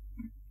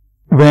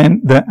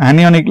when the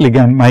anionic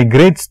ligand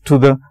migrates to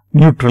the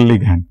neutral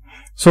ligand.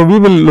 So, we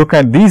will look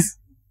at these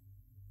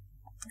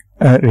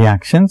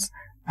reactions,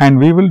 and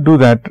we will do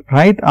that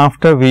right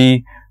after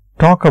we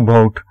talk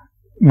about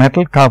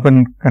metal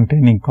carbon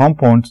containing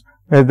compounds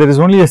where there is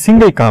only a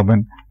single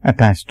carbon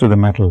attached to the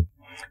metal.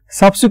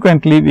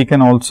 Subsequently, we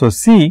can also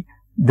see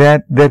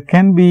that there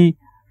can be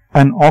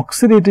an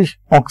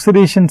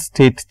oxidation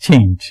state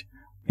change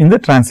in the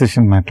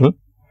transition metal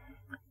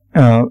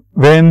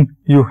when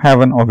you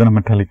have an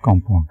organometallic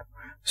compound.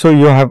 So,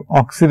 you have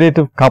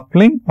oxidative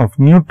coupling of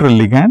neutral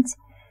ligands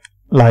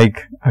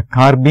like a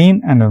carbene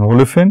and an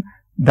olefin.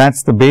 That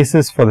is the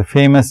basis for the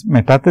famous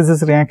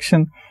metathesis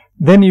reaction.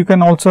 Then you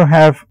can also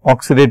have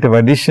oxidative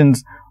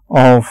additions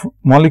of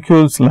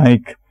molecules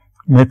like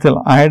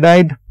methyl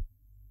iodide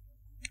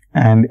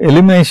and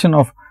elimination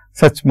of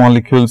such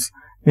molecules,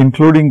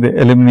 including the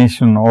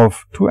elimination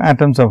of 2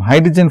 atoms of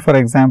hydrogen, for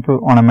example,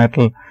 on a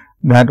metal,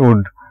 that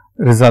would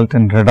result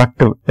in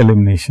reductive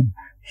elimination.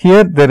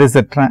 Here there is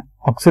a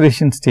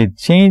oxidation state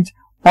change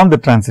on the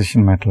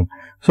transition metal.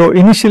 So,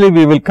 initially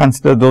we will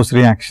consider those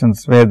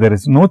reactions where there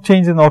is no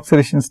change in the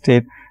oxidation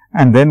state,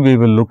 and then we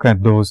will look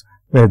at those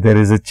where there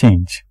is a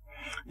change.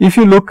 If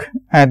you look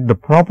at the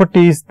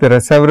properties, there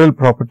are several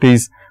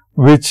properties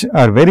which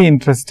are very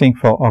interesting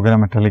for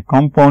organometallic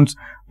compounds.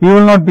 We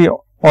will not be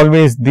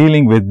always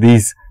dealing with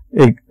these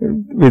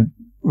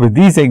with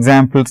these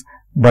examples,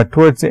 but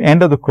towards the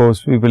end of the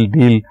course we will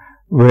deal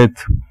with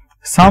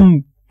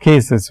some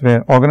cases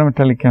where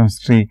organometallic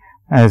chemistry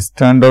has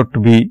turned out to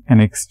be an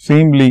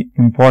extremely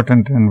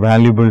important and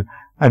valuable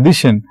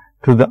addition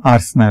to the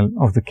arsenal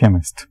of the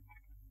chemist.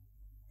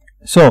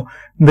 So,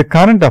 in the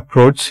current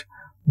approach,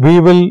 we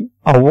will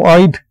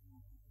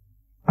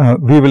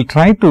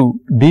try to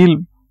deal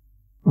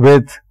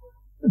with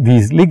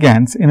these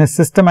ligands in a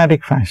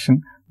systematic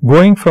fashion,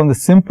 going from the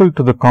simple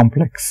to the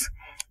complex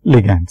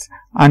ligands.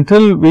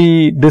 Until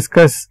we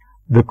discuss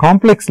the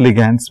complex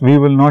ligands, we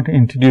will not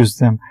introduce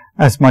them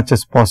as much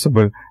as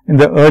possible in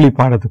the early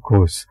part of the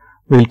course.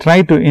 We will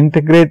try to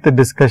integrate the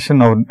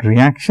discussion of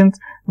reactions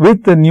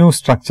with the new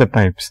structure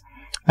types.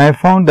 I have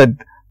found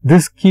that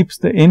this keeps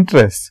the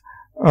interest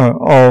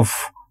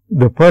of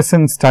the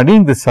person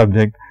studying the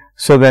subject,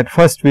 so that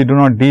first we do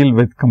not deal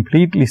with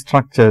completely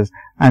structures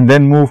and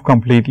then move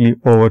completely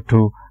over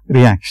to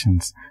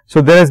reactions.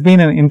 So, there has been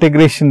an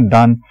integration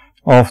done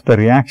of the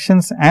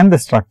reactions and the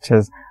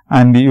structures,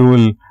 and you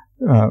will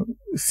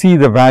see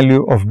the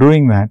value of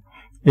doing that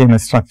in a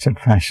structured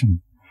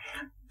fashion.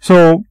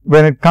 So,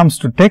 when it comes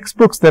to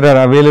textbooks that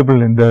are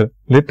available in the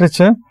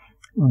literature,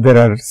 there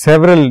are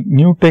several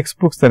new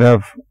textbooks that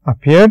have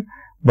appeared,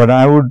 but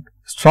I would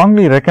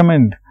strongly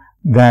recommend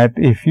that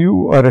if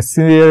you are a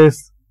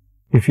serious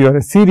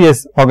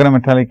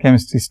organometallic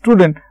chemistry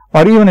student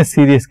or even a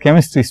serious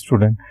chemistry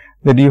student,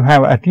 that you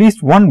have at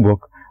least one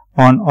book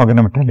on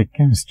organometallic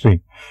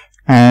chemistry.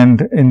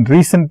 And in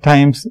recent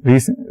times,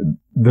 there's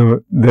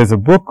a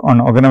book on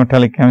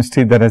organometallic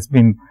chemistry that has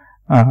been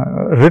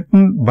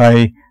written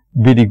by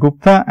B.D.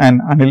 Gupta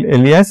and Anil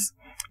Elias,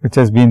 which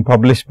has been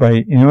published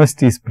by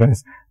Universities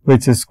Press,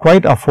 which is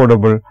quite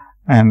affordable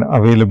and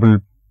available,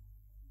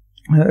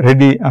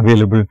 readily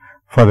available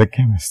for the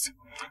chemist.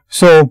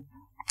 So,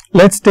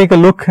 let's take a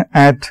look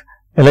at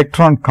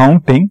electron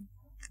counting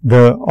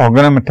the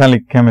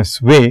organometallic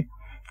chemist's way.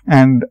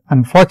 And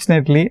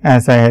unfortunately,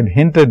 as I had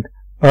hinted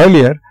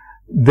earlier,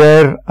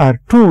 there are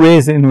two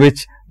ways in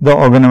which the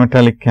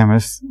organometallic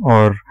chemists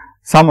or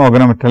some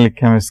organometallic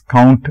chemists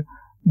count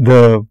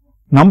the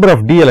number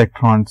of d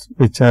electrons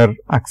which are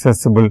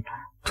accessible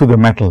to the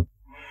metal.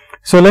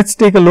 So, let's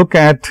take a look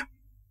at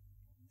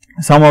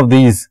some of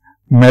these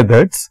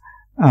methods.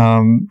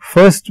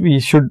 First, we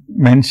should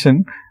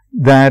mention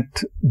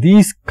that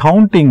these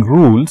counting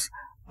rules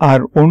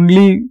are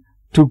only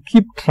to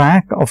keep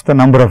track of the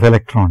number of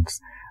electrons.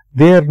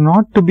 They are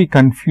not to be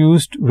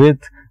confused with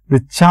the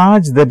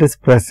charge that is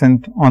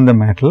present on the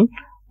metal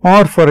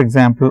or, for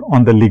example,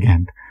 on the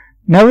ligand.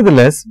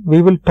 Nevertheless,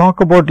 we will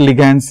talk about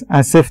ligands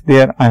as if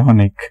they are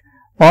ionic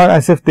or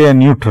as if they are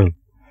neutral.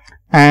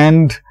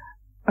 And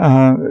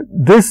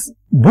this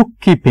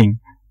bookkeeping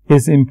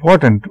is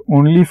important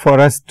only for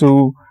us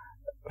to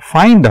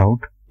find out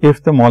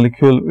if the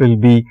molecule will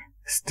be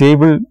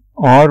stable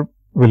or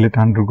will it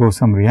undergo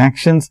some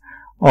reactions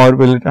or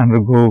will it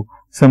undergo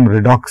some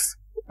redox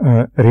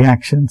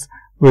reactions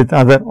with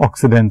other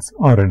oxidants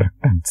or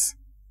reductants.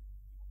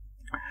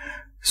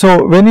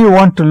 So, when you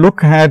want to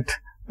look at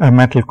a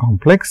metal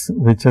complex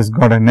which has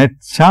got a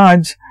net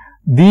charge,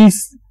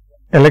 these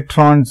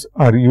electrons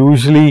are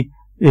usually,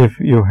 if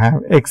you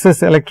have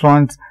excess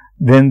electrons,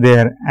 then they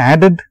are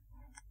added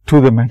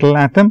to the metal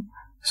atom,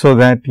 so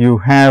that you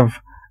have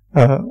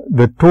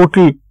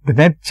the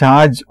net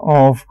charge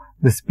of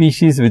the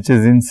species which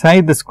is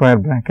inside the square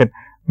bracket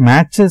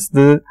matches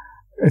the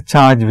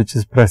charge which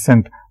is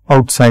present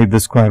outside the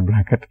square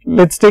bracket.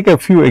 Let's take a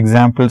few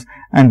examples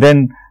and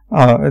then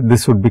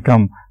this would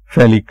become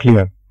fairly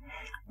clear.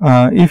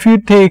 If you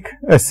take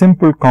a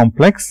simple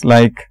complex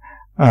like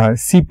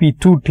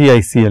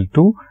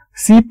Cp2TiCl2,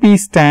 Cp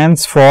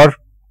stands for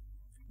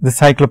the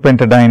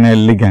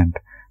cyclopentadienyl ligand.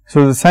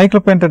 So, the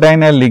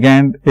cyclopentadienyl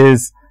ligand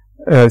is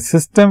a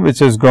system which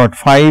has got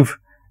 5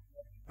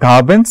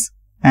 carbons,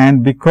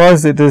 and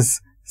because it is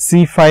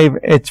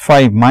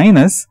C5H5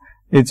 minus,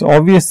 it's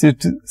obvious to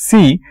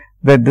see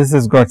that this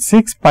has got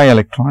 6 pi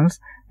electrons,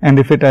 and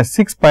if it has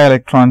 6 pi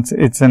electrons,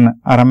 it's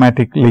an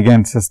aromatic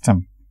ligand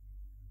system.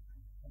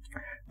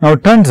 Now,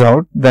 it turns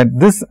out that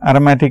this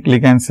aromatic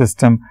ligand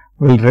system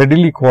will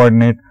readily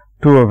coordinate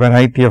to a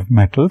variety of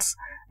metals,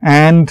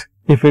 and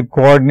if it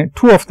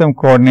two of them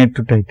coordinate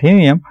to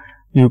titanium,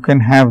 you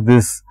can have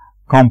this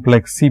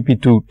complex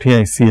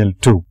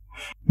Cp2TiCl2.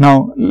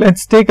 Now,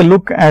 let's take a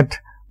look at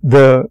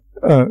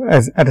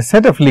at a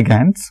set of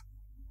ligands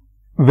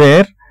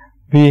where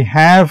we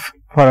have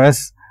for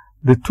us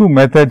the two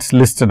methods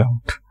listed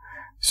out.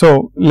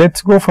 So,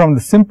 let's go from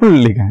the simple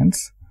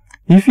ligands.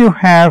 If you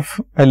have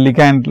a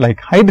ligand like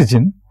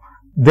hydrogen,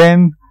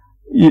 then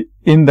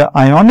in the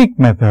ionic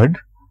method,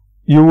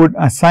 you would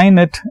assign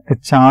it a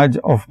charge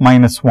of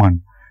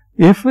 -1.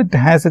 If it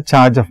has a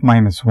charge of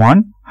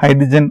 -1,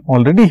 hydrogen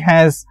already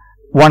has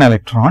 1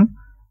 electron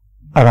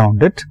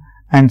around it,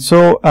 and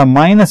so a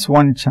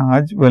 -1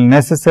 charge will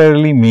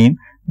necessarily mean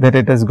that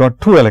it has got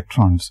 2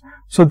 electrons.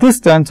 So, this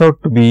turns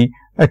out to be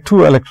a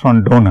 2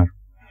 electron donor.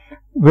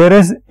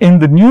 Whereas, in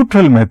the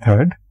neutral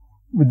method,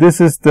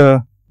 this is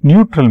the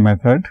neutral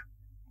method,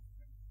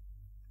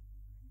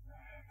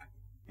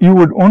 you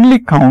would only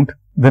count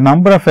the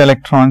number of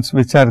electrons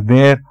which are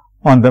there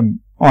on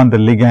the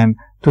ligand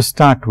to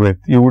start with.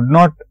 You would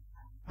not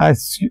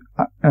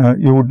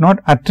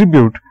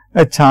attribute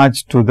a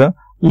charge to the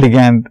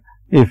ligand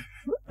if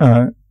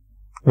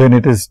when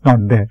it is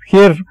not there.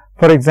 Here,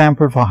 for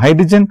example, for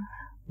hydrogen,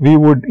 we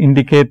would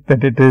indicate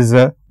that it is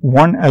a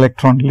 1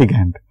 electron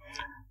ligand.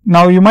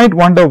 Now, you might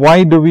wonder,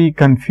 why do we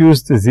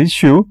confuse this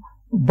issue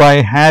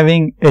by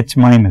having H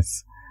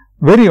minus?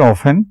 Very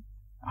often,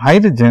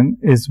 hydrogen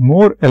is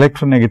more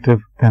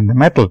electronegative than the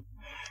metal.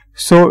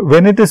 So,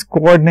 when it is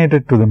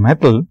coordinated to the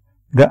metal,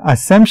 the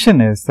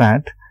assumption is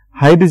that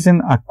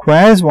hydrogen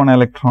acquires 1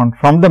 electron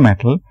from the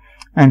metal,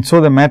 and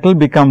so the metal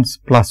becomes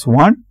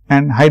 +1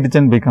 and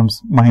hydrogen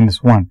becomes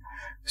 -1.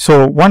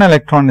 So, 1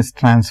 electron is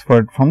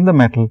transferred from the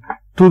metal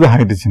to the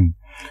hydrogen.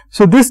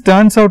 So, this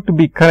turns out to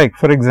be correct.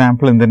 For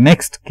example, in the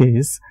next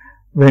case,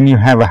 when you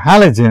have a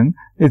halogen,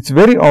 it's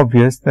very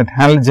obvious that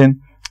halogen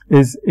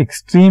is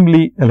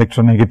extremely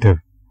electronegative.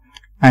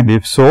 And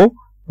if so,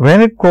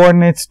 when it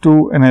coordinates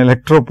to an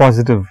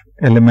electropositive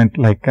element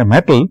like a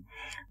metal,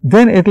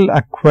 then it will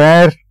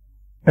acquire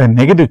a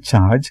negative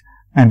charge,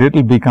 and it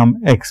will become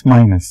X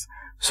minus.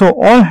 So,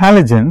 all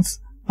halogens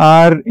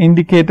are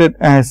indicated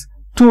as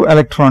 2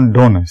 electron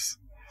donors,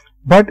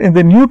 but in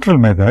the neutral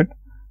method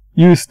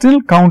you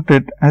still count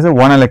it as a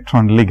 1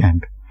 electron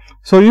ligand.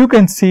 So, you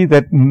can see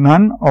that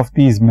none of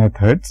these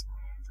methods,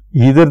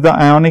 either the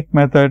ionic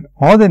method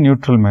or the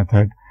neutral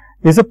method,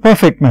 is a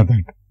perfect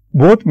method.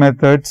 Both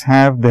methods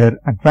have their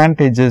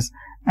advantages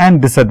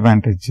and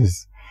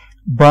disadvantages,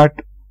 but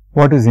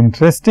what is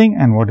interesting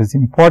and what is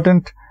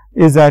important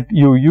is that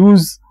you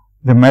use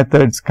the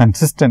methods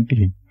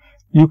consistently.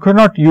 You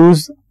cannot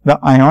use the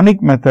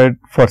ionic method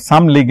for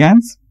some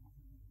ligands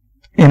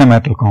in a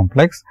metal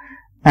complex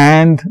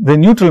and the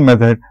neutral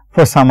method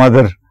for some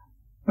other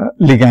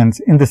ligands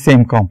in the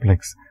same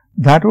complex.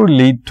 That would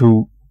lead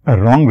to a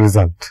wrong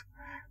result.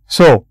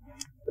 So,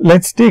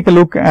 let us take a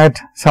look at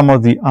some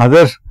of the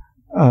other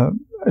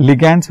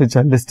ligands which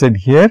are listed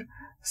here.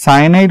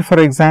 Cyanide, for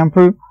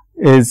example,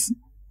 is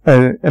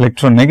an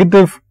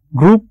electronegative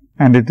group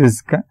and it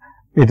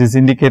is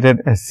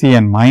indicated as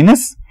Cn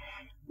minus,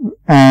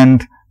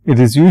 and it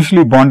is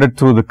usually bonded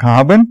to the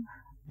carbon.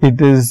 It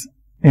is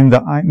in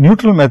the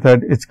neutral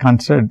method, it is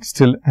considered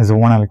still as a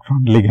 1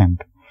 electron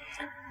ligand.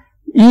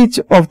 Each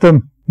of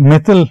the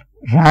methyl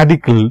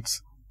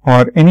radicals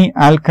or any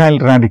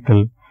alkyl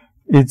radical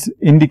is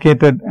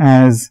indicated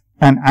as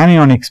an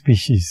anionic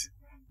species.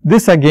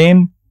 This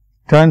again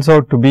turns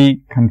out to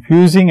be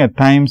confusing at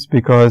times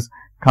because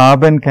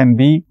carbon can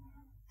be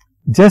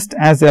just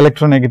as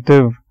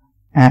electronegative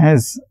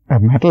as a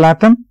metal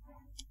atom,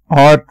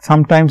 or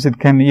sometimes it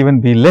can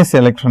even be less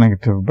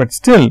electronegative, but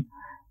still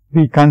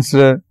we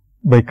consider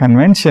by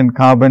convention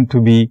carbon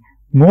to be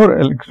more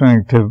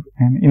electronegative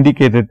and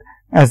indicated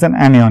as an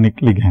anionic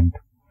ligand.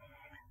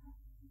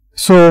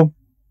 So,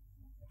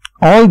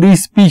 all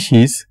these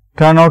species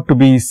turn out to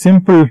be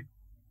simple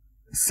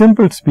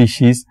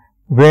species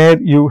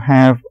where you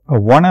have a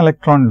 1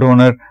 electron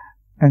donor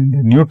in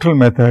the neutral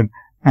method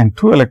and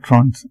 2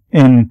 electrons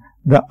in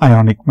the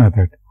ionic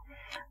method.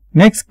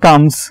 Next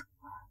comes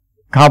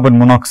carbon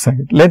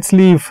monoxide. Let us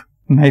leave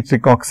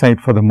nitric oxide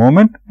for the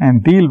moment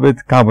and deal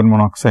with carbon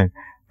monoxide.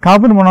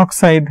 Carbon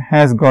monoxide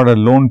has got a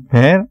lone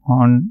pair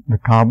on the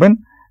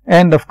carbon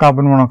end of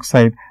carbon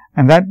monoxide,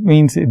 and that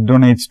means it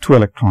donates 2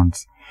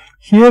 electrons.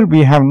 Here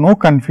we have no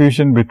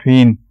confusion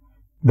between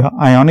the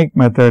ionic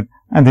method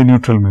and the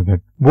neutral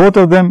method. Both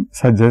of them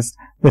suggest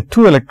that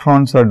 2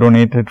 electrons are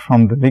donated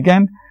from the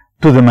ligand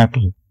to the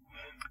metal.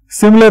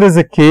 Similar is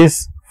the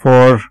case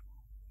for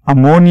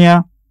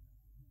ammonia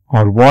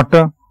or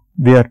water.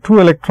 They are 2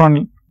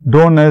 electron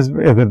donors,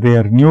 whether they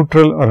are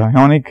neutral or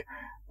ionic,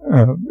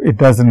 it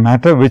does not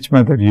matter which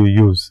method you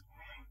use.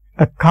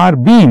 A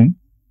carbene,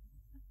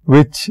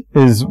 which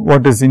is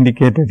what is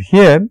indicated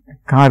here,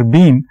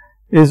 carbene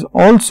is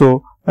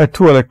also a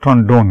 2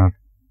 electron donor.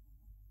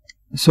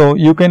 So,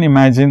 you can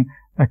imagine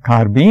a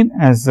carbene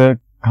as a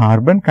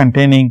carbon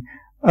containing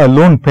a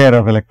lone pair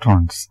of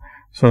electrons.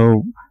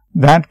 So,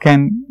 that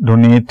can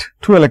donate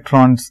 2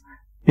 electrons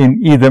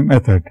in either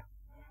method.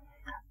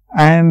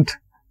 And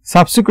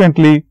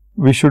subsequently,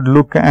 we should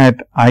look at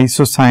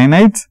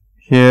isocyanides.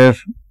 Here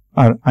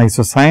are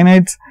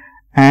isocyanides,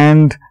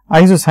 and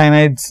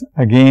isocyanides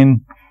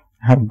again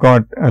have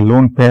got a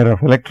lone pair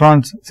of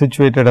electrons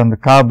situated on the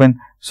carbon.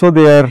 So,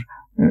 they are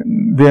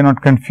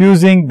not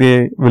confusing.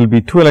 They will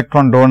be 2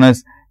 electron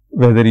donors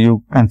whether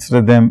you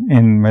consider them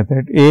in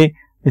method A,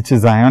 which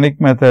is the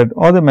ionic method,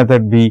 or the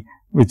method B,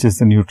 which is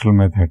the neutral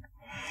method.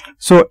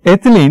 So,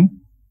 ethylene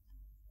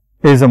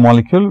is a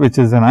molecule which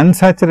is an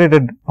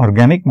unsaturated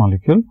organic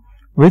molecule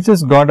which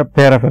has got a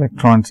pair of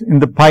electrons in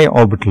the pi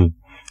orbital,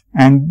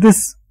 and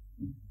this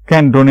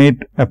can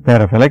donate a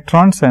pair of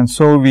electrons, and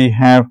so we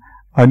have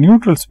a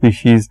neutral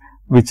species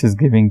which is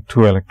giving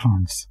 2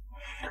 electrons.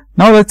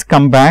 Now, let us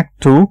come back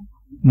to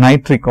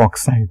nitric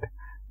oxide.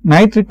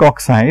 Nitric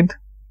oxide,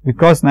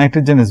 because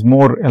nitrogen is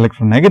more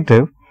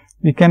electronegative,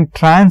 we can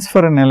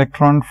transfer an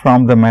electron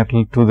from the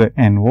metal to the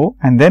NO,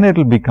 and then it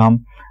will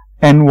become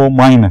NO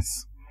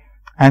minus.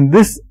 And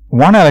this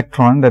 1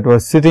 electron that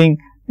was sitting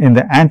in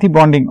the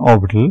antibonding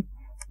orbital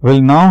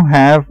will now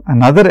have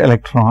another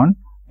electron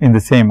in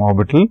the same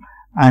orbital,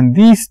 and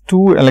these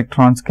 2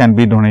 electrons can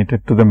be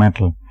donated to the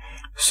metal.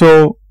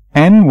 So,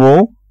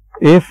 NO,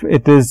 if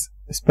it is,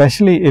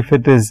 especially if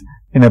it is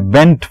in a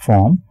bent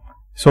form,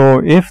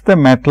 so if the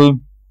metal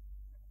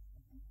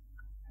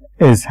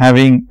is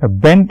having a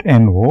bent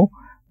NO,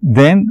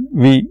 then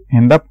we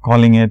end up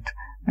calling it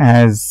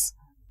as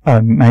a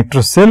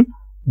nitrosyl,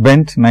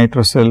 bent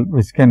nitrosyl,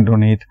 which can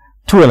donate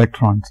 2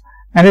 electrons,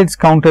 and it is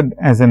counted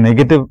as a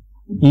negative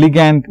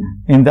ligand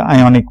in the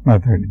ionic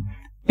method.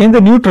 In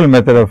the neutral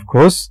method, of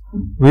course,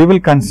 we will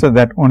consider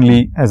that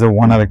only as a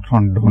 1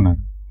 electron donor.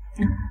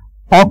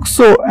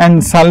 Oxido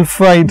and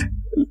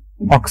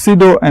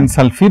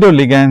sulfido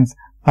ligands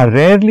are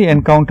rarely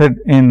encountered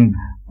in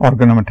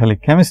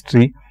organometallic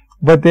chemistry,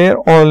 but they are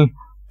all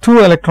 2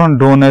 electron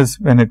donors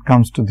when it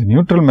comes to the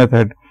neutral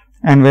method,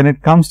 and when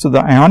it comes to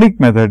the ionic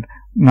method,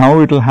 now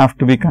it will have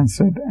to be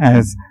considered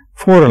as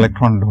 4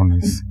 electron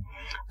donors.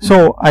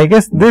 So, I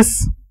guess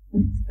this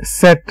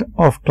set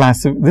of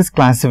this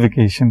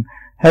classification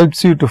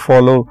helps you to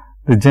follow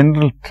the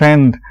general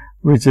trend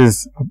which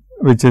is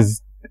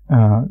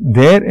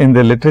there in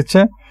the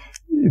literature.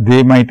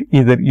 They might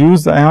either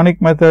use the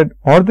ionic method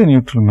or the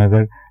neutral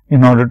method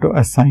in order to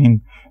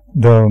assign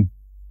the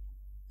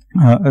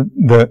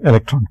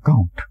electron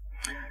count.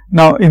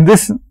 Now, in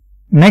this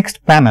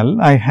next panel,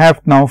 I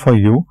have now for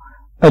you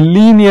a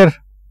linear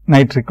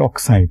nitric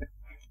oxide.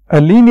 A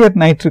linear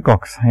nitric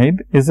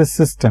oxide is a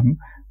system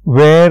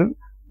where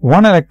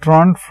one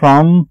electron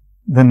from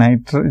the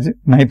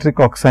nitric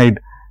oxide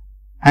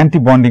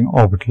antibonding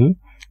orbital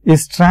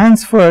is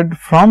transferred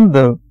from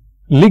the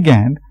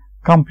ligand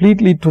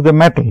completely to the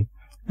metal.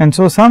 And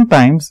so,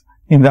 sometimes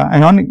in the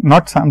ionic,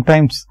 not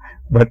sometimes,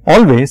 but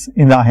always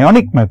in the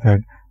ionic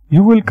method,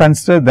 you will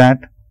consider that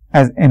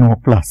as NO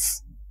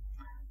plus.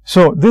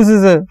 So, this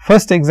is a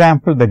first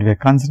example that we are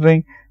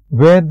considering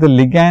where the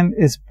ligand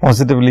is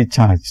positively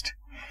charged.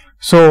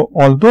 So,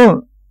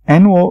 although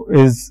NO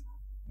is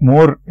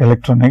more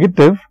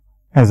electronegative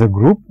as a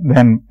group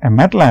than a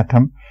metal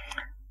atom,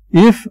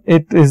 if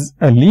it is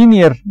a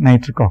linear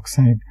nitric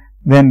oxide,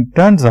 then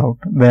turns out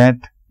that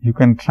you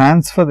can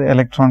transfer the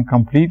electron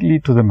completely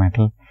to the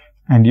metal,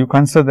 and you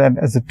consider that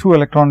as a 2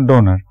 electron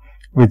donor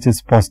which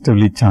is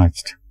positively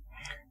charged.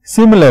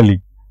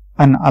 Similarly,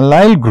 an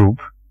allyl group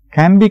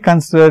can be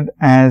considered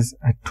as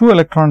a 2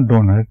 electron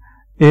donor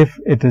if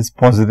it is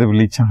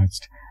positively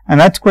charged, and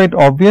that is quite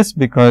obvious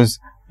because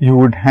you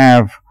would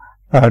have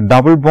a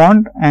double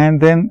bond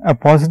and then a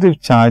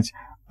positive charge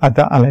at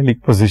the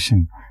allylic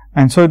position,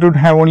 and so it would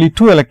have only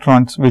 2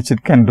 electrons which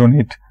it can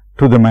donate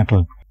to the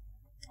metal.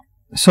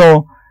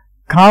 So,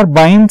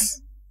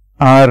 carbines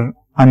are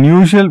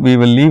unusual. We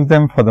will leave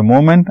them for the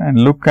moment and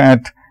look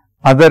at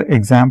other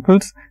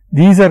examples.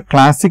 These are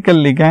classical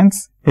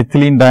ligands: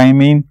 ethylene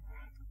diamine,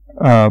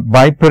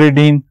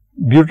 bipyridine,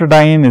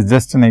 butadiene is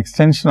just an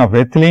extension of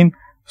ethylene.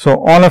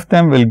 So, all of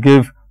them will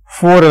give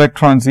 4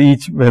 electrons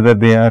each, whether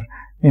they are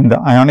in the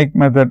ionic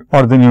method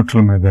or the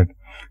neutral method.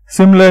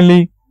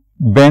 Similarly,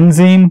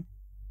 benzene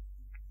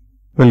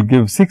will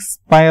give 6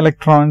 pi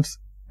electrons,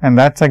 and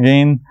that is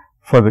again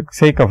for the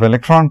sake of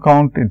electron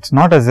count. It is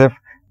not as if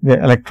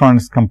the electron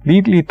is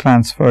completely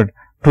transferred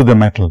to the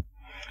metal.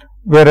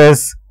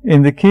 Whereas,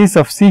 in the case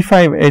of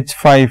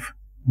C5H5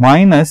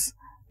 minus,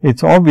 it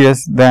is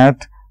obvious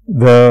that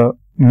the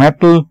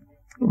metal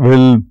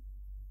will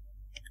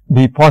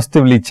be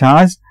positively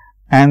charged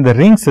and the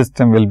ring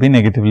system will be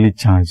negatively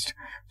charged.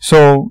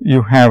 So,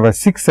 you have a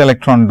 6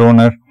 electron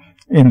donor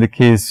in the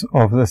case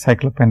of the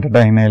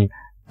cyclopentadienyl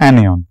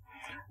anion.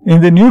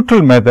 In the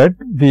neutral method,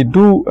 we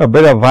do a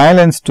bit of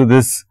violence to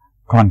this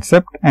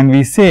concept and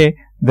we say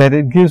that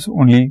it gives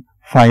only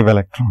 5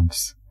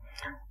 electrons.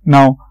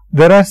 Now,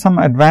 there are some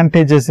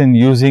advantages in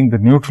using the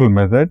neutral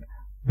method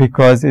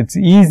because it is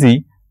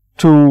easy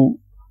to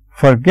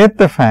forget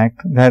the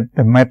fact that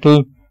the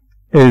metal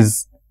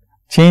is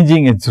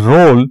changing its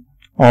role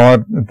or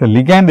the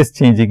ligand is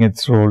changing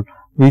its role.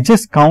 We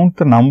just count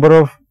the number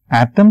of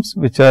atoms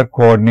which are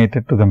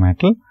coordinated to the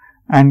metal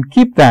and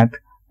keep that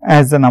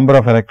as the number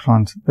of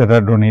electrons that are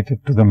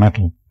donated to the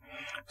metal.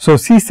 So,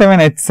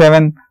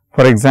 C7H7,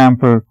 for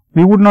example,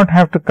 we would not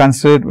have to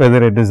consider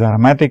whether it is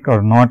aromatic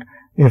or not.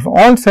 If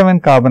all 7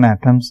 carbon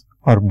atoms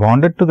are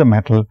bonded to the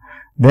metal,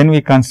 then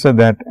we consider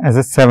that as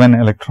a 7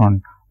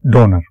 electron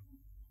donor.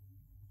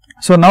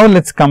 So, now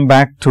let us come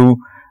back to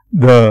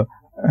the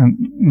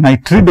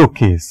nitrido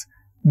case.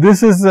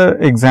 This is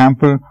an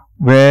example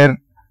where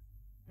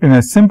in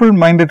a simple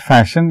minded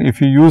fashion,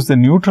 if you use the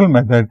neutral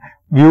method,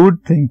 we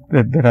would think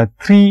that there are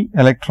 3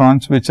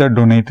 electrons which are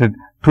donated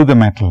to the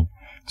metal.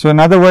 So, in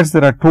other words,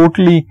 there are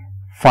totally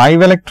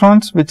 5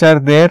 electrons which are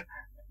there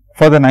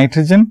for the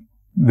nitrogen.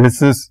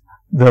 This is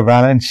the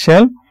valence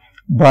shell,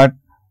 but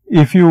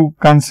if you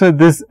consider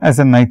this as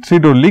a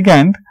nitrido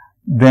ligand,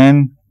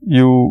 then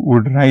you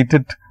would write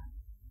it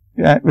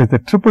with a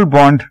triple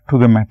bond to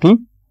the metal.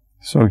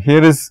 So,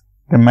 here is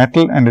the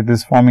metal and it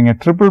is forming a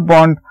triple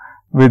bond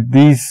with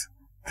these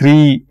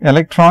 3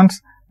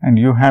 electrons, and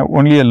you have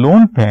only a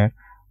lone pair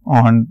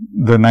on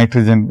the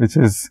nitrogen which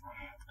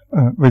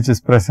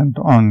is present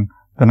on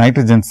the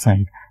nitrogen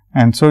side.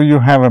 And so,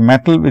 you have a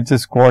metal which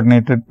is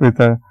coordinated with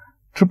a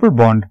triple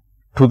bond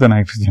to the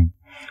nitrogen.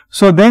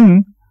 So,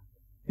 then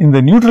in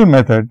the neutral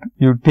method,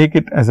 you take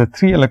it as a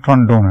 3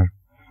 electron donor.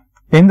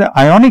 In the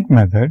ionic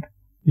method,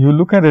 you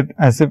look at it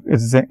as if it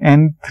is a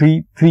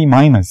N3 3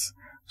 minus.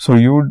 So,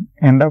 you would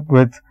end up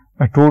with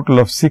a total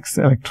of 6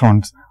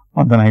 electrons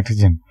on the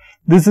nitrogen.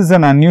 This is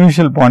an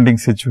unusual bonding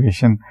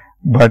situation,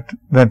 but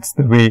that is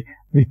the way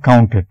we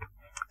count it.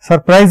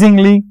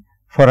 Surprisingly,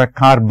 for a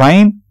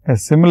carbine, a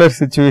similar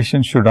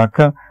situation should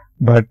occur,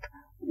 but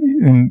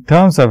in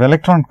terms of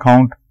electron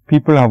count,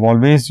 people have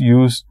always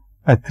used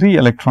a 3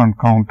 electron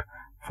count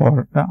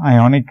for the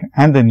ionic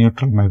and the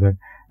neutral method.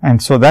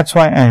 And so, that is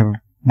why I have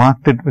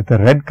marked it with a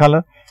red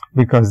color,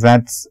 because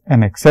that is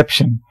an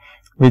exception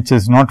which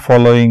is not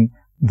following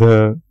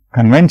the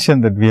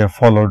convention that we have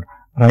followed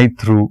right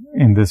through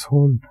in this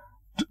whole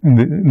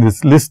in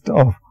this list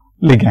of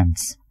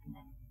ligands.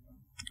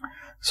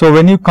 So,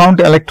 when you count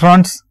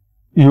electrons,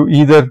 you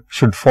either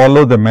should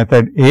follow the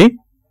method A,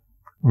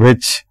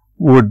 which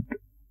would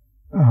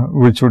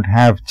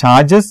have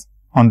charges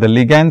on the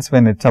ligands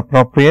when it's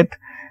appropriate,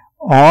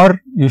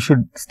 or you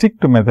should stick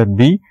to method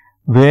B,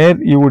 where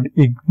you would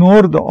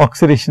ignore the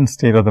oxidation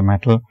state of the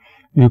metal.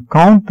 You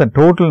count the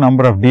total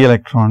number of d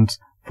electrons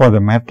for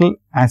the metal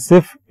as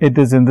if it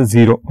is in the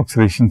 0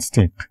 oxidation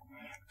state.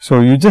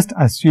 So, you just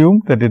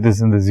assume that it is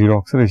in the 0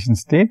 oxidation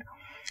state,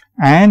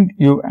 and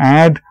you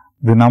add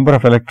the number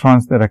of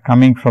electrons that are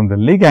coming from the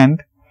ligand,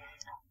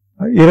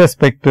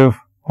 irrespective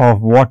of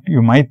what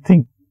you might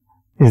think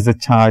is the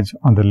charge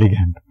on the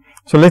ligand.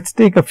 So, let us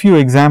take a few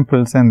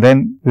examples, and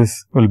then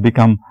this will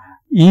become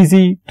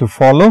easy to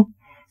follow.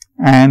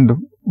 And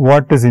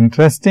what is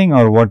interesting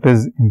or what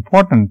is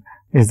important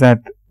is that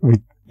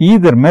with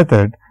either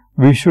method,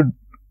 we should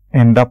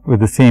end up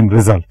with the same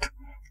result,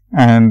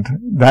 and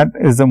that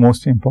is the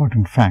most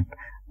important fact.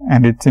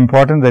 And it is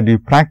important that you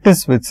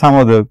practice with some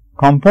of the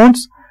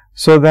compounds,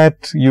 so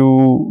that you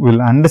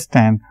will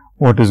understand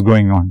what is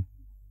going on.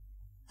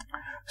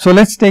 So,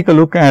 let us take a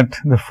look at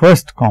the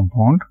first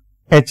compound,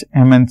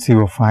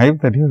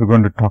 HMnCO5, that you are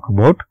going to talk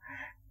about.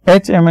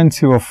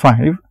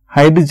 HMnCO5,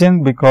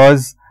 hydrogen,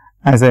 because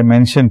as I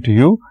mentioned to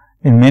you,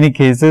 in many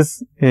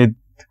cases it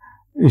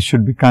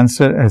should be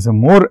considered as a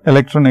more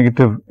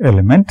electronegative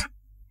element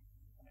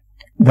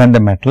than the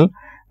metal,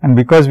 and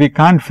because we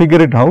can't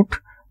figure it out,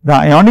 the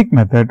ionic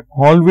method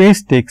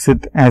always takes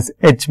it as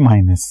H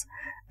minus,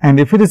 and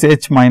if it is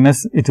H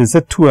minus, it is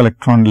a 2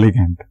 electron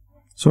ligand.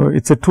 So,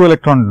 it is a 2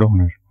 electron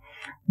donor.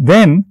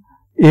 Then,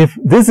 if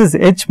this is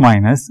H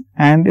minus,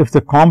 and if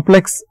the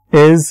complex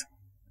is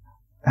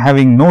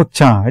having no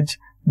charge,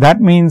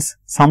 that means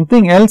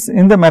something else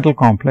in the metal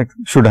complex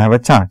should have a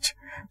charge.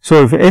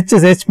 So, if H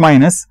is H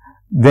minus,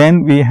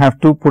 then we have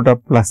to put a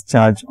plus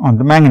charge on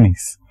the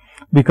manganese,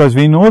 because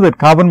we know that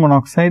carbon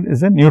monoxide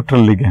is a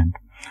neutral ligand.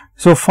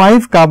 So,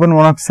 5 carbon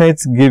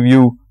monoxides give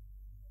you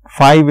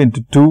 5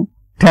 into 2,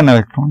 10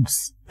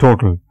 electrons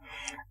total,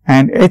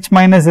 and H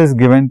minus is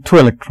given 2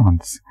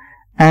 electrons,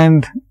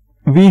 and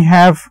we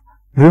have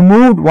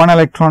removed 1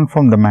 electron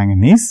from the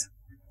manganese.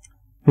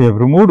 We have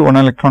removed 1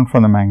 electron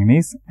from the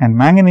manganese, and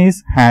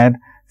manganese had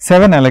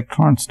 7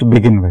 electrons to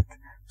begin with.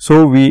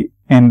 So, we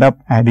end up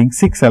adding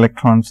 6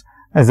 electrons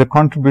as a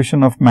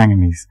contribution of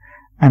manganese,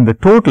 and the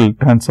total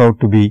turns out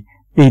to be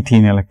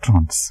 18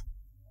 electrons.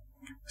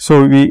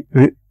 So, we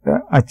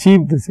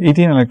achieve this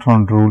 18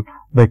 electron rule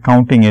by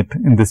counting it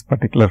in this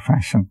particular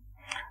fashion.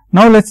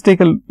 Now, let us take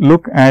a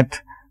look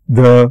at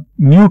the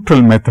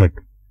neutral method.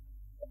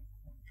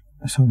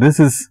 So, this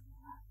is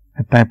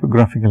a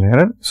typographical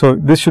error. So,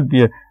 this should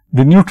be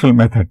the neutral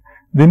method.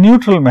 The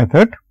neutral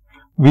method,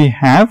 we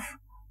have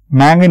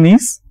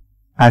manganese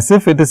as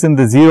if it is in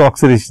the 0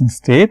 oxidation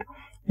state.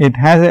 It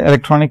has an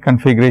electronic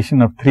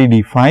configuration of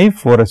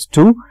 3d5,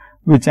 4s2,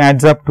 which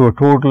adds up to a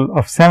total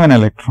of 7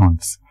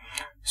 electrons.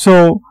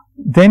 So,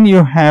 then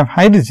you have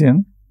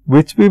hydrogen,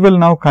 which we will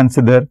now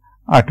consider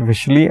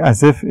artificially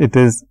as if it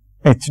is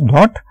H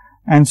dot,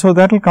 and so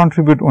that will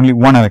contribute only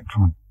 1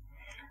 electron.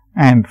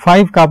 And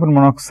 5 carbon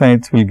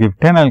monoxides will give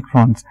 10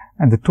 electrons,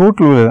 and the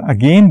total will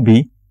again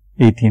be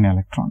 18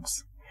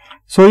 electrons.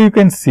 So, you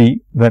can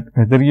see that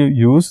whether you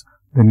use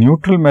the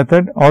neutral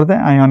method or the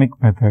ionic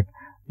method,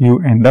 you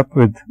end up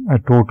with a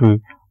total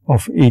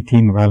of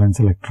 18 valence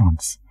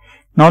electrons.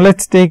 Now, let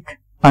us take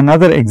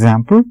another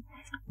example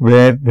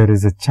where there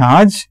is a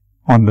charge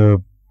on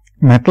the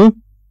metal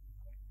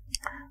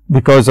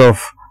because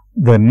of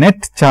the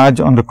net charge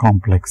on the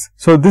complex.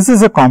 So, this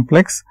is a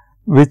complex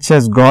which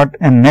has got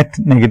a net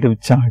negative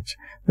charge.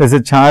 There is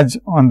a charge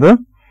on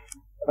the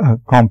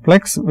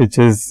complex which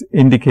is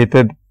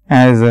indicated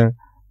as a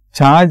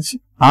charge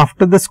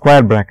after the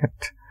square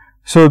bracket.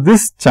 So,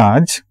 this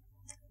charge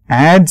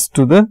adds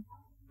to the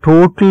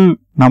total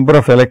number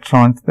of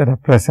electrons that are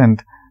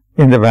present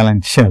in the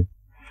valence shell.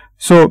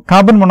 So,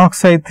 carbon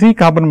monoxide, 3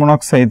 carbon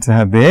monoxides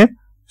are there.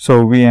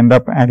 So, we end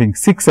up adding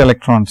 6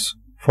 electrons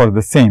for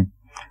the same.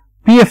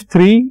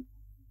 PF3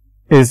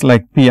 is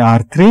like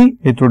PR3,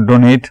 it would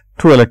donate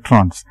 2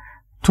 electrons.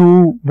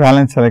 2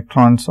 valence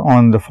electrons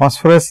on the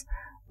phosphorus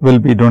will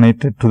be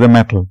donated to the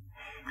metal.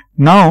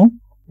 Now,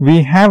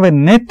 we have a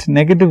net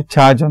negative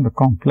charge on the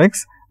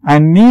complex,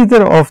 and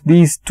neither of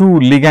these 2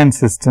 ligand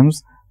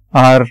systems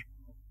are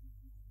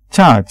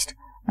charged.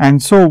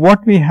 And so,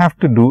 what we have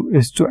to do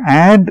is to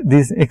add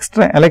this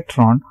extra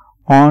electron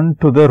on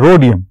to the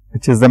rhodium,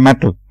 which is the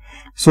metal.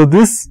 So,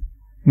 this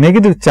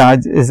negative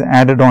charge is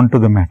added on to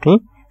the metal,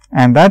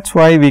 and that is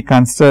why we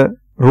consider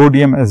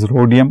rhodium as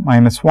rhodium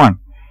minus 1.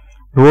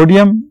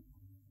 Rhodium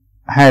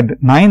had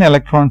 9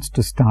 electrons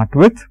to start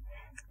with,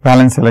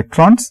 valence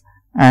electrons,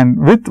 and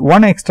with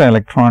 1 extra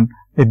electron,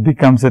 it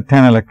becomes a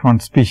 10 electron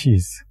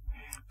species.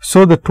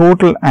 So, the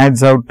total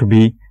adds out to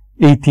be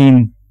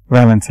 18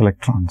 valence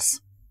electrons.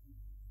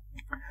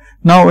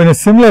 Now, in a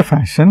similar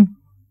fashion,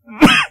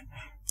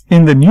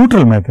 in the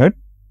neutral method,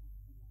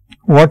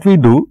 what we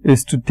do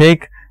is to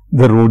take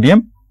the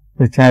rhodium,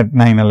 which had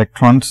 9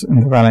 electrons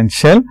in the valence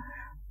shell,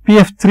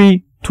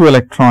 PF3 2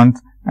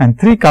 electrons, and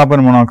 3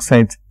 carbon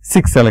monoxides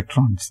 6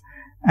 electrons.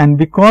 And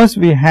because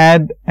we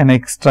had an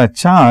extra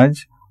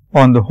charge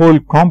on the whole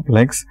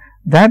complex,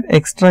 that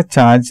extra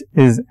charge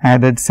is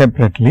added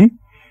separately,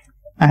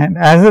 and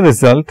as a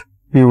result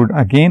we would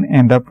again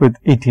end up with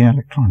 18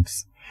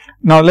 electrons.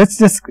 Now, let us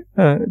just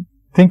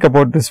think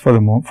about this for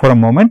a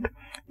moment.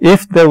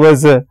 If there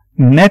was a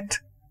net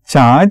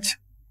charge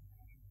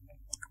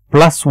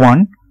plus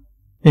 1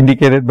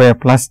 indicated by a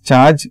plus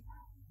charge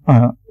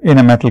in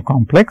a metal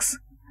complex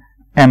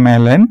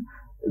MLN,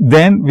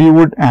 then we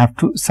would have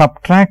to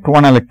subtract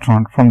 1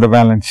 electron from the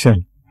valence shell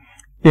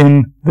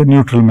in the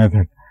neutral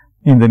method.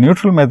 In the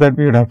neutral method,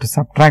 we would have to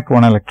subtract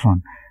 1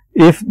 electron.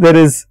 If there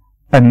is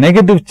a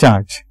negative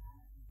charge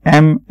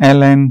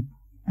MLN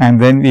and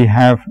then we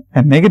have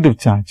a negative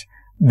charge,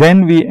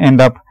 then we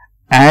end up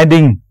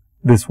adding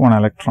this 1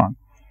 electron.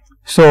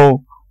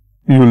 So,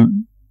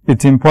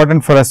 it's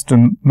important for us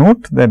to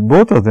note that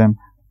both of them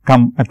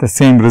come at the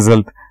same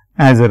result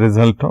as a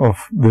result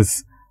of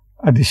this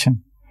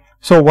addition.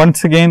 So,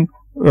 once again,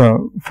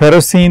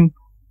 ferrocene,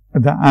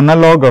 the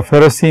analog of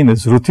ferrocene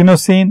is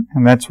ruthinosine,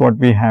 and that is what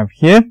we have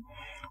here.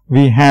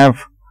 We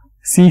have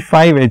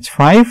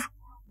C5H5,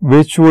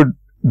 which would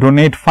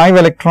donate 5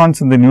 electrons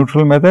in the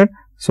neutral method.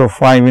 So,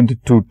 5 into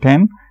 2,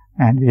 10,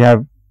 and we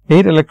have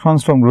 8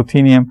 electrons from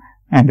ruthenium,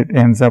 and it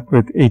ends up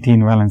with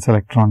 18 valence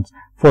electrons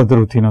for the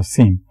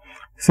ruthinosine.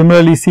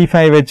 Similarly,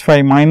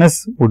 C5H5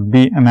 minus would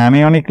be an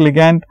anionic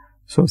ligand.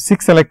 So,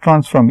 6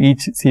 electrons from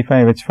each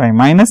C5H5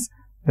 minus,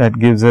 that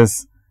gives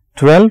us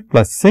 12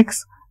 plus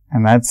 6,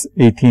 and that is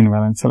 18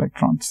 valence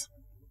electrons.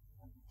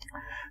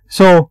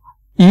 So,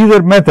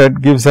 either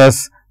method gives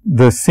us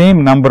the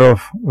same number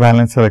of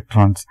valence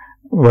electrons,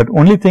 but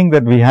only thing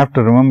that we have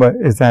to remember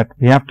is that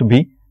we have to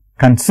be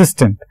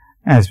consistent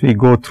as we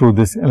go through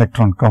this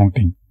electron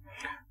counting.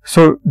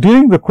 So,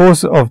 during the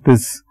course of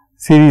this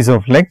series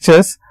of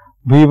lectures,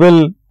 we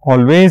will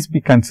always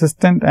be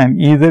consistent and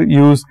either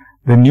use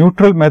the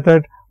neutral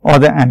method or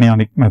the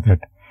anionic method.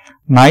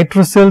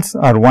 Nitrosyls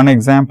are one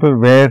example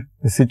where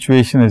the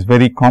situation is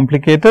very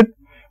complicated,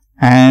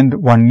 and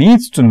one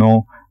needs to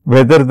know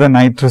whether the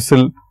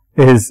nitrosyl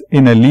is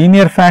in a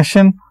linear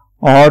fashion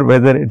or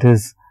whether it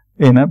is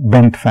in a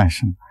bent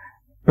fashion.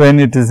 When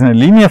it is in a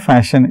linear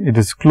fashion, it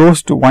is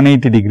close to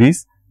 180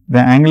 degrees, the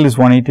angle is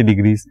 180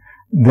 degrees.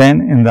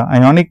 Then in the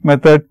ionic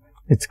method,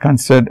 it is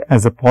considered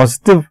as a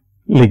positive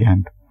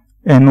ligand.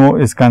 NO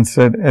is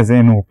considered as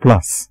NO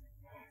plus,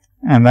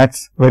 and that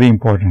is very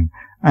important.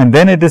 And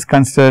then it is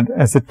considered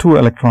as a 2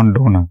 electron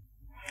donor,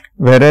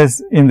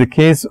 whereas in the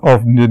case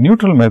of the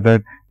neutral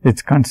method, it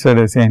is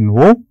considered as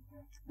NO,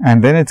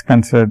 and then it is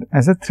considered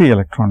as a 3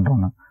 electron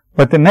donor,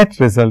 but the net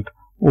result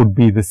would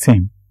be the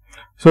same.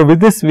 So, with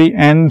this we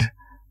end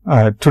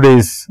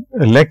today's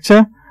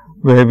lecture,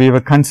 where we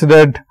have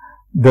considered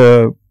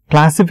the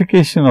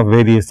classification of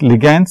various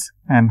ligands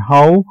and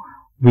how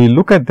we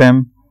look at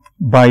them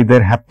by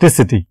their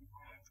hapticity.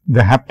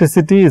 The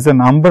hapticity is a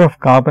number of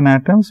carbon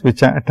atoms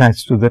which are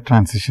attached to the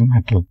transition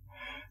metal.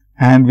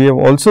 And we have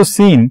also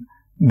seen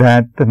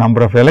that the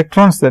number of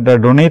electrons that are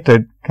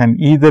donated can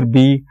either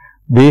be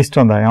based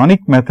on the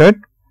ionic method,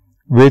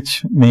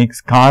 which makes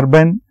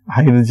carbon,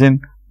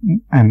 hydrogen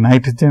and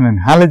nitrogen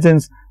and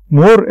halogens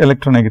more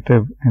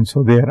electronegative, and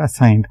so they are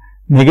assigned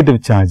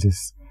negative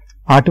charges,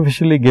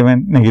 artificially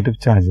given negative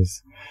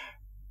charges.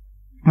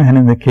 And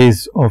in the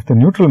case of the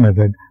neutral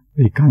method,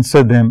 we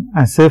consider them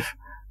as if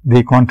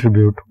they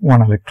contribute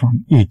 1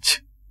 electron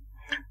each.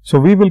 So,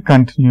 we will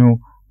continue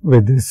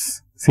with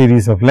this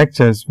series of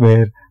lectures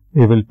where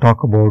we will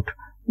talk about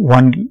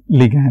one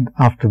ligand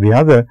after the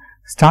other,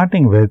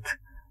 starting with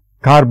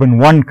carbon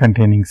 1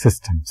 containing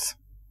systems.